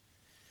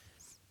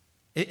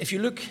 If you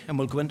look, and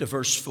we'll go into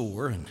verse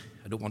 4, and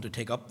I don't want to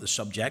take up the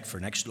subject for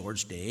next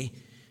Lord's Day,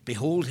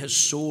 Behold, his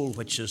soul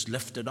which is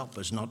lifted up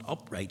is not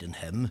upright in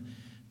him,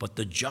 but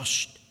the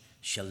just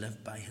shall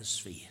live by his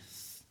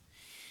faith.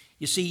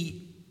 You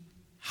see,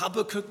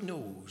 Habakkuk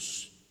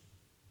knows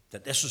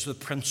that this is the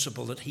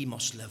principle that he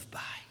must live by.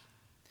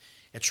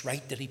 It's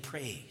right that he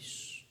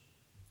prays.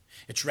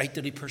 It's right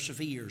that he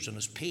perseveres and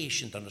is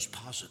patient and is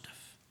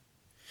positive.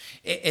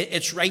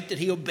 It's right that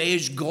he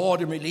obeys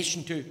God in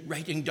relation to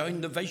writing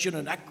down the vision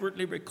and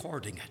accurately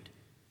recording it.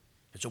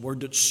 It's a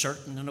word that's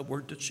certain and a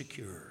word that's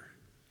secure.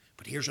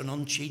 But here's an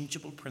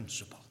unchangeable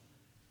principle.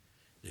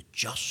 The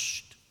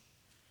just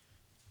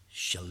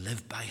shall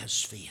live by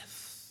his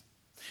faith.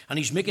 And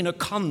he's making a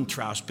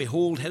contrast.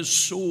 Behold, his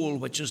soul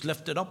which is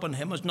lifted up on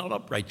him is not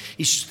upright.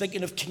 He's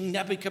thinking of King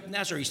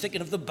Nebuchadnezzar. He's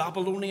thinking of the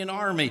Babylonian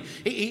army.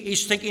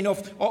 He's thinking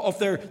of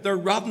their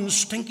rotten,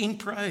 stinking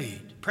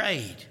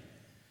pride.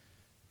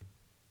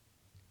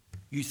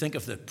 You think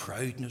of the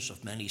proudness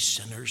of many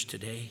sinners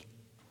today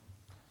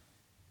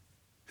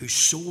whose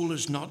soul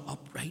is not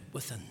upright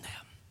within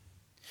them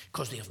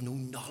because they have no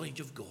knowledge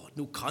of God,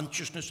 no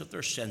consciousness of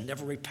their sin,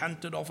 never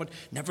repented of it,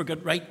 never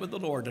got right with the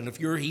Lord. And if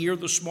you're here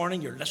this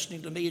morning, you're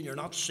listening to me and you're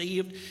not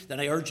saved, then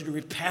I urge you to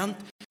repent.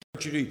 I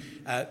urge you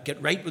to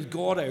get right with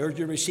God. I urge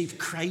you to receive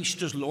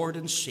Christ as Lord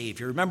and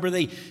Savior. Remember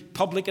the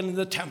publican in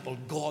the temple,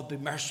 God be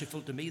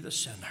merciful to me, the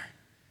sinner.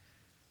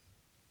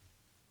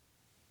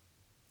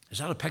 Is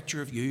that a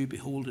picture of you?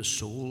 Behold, his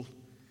soul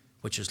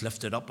which is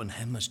lifted up on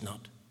him is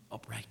not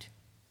upright.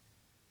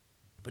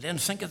 But then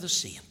think of the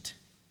saint.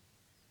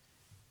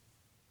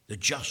 The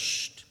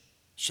just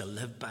shall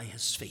live by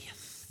his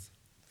faith.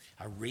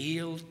 A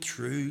real,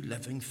 true,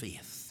 living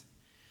faith.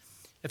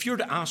 If you were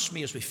to ask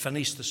me as we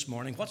finish this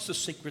morning, what's the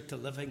secret to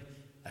living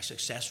a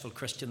successful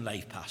Christian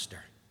life, Pastor?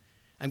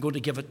 I'm going to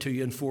give it to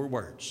you in 4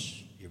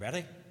 words. You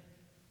ready?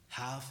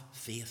 Have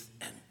faith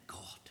in God.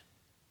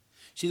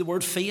 See the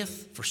word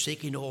faith?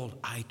 Forsaking all,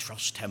 I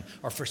trust him.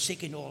 Or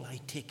forsaking all, I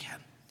take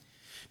him.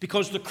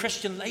 Because the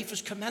Christian life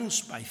is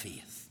commenced by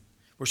faith.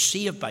 We're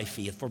saved by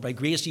faith. For by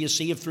grace he is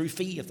saved through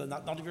faith, and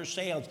not of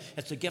yourselves.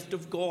 It's the gift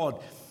of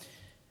God.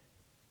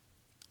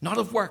 Not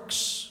of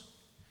works,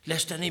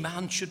 lest any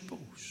man should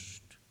boast.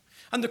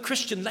 And the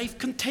Christian life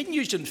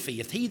continues in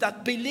faith. He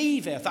that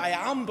believeth, I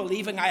am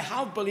believing, I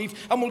have believed,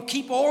 and will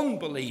keep on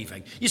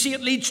believing. You see, it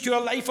leads to a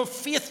life of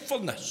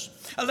faithfulness,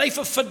 a life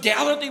of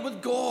fidelity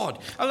with God,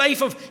 a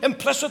life of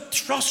implicit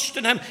trust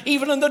in him,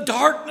 even in the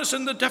darkness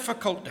and the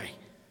difficulty.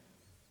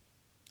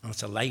 And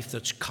it's a life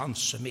that's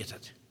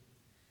consummated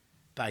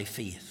by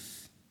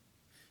faith,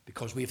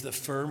 because we have the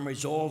firm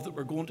resolve that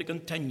we're going to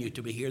continue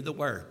till we hear the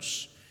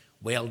words,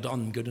 well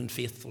done, good and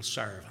faithful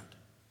servant.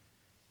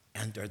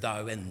 Enter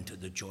thou into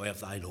the joy of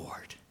thy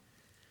Lord.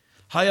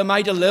 How am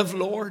I to live,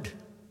 Lord?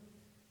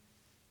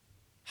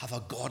 Have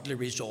a godly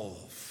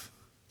resolve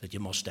that you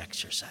must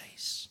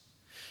exercise.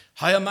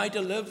 How am I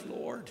to live,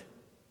 Lord?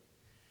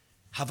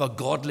 Have a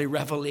godly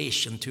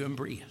revelation to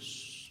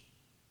embrace.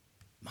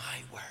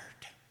 My word,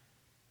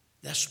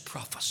 this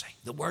prophecy,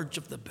 the words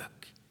of the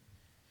book,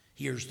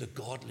 here's the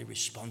godly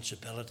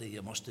responsibility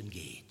you must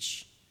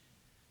engage.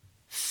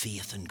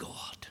 Faith in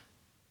God.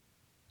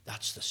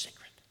 That's the secret.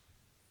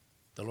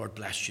 The Lord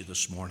bless you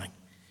this morning.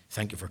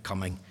 Thank you for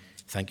coming.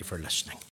 Thank you for listening.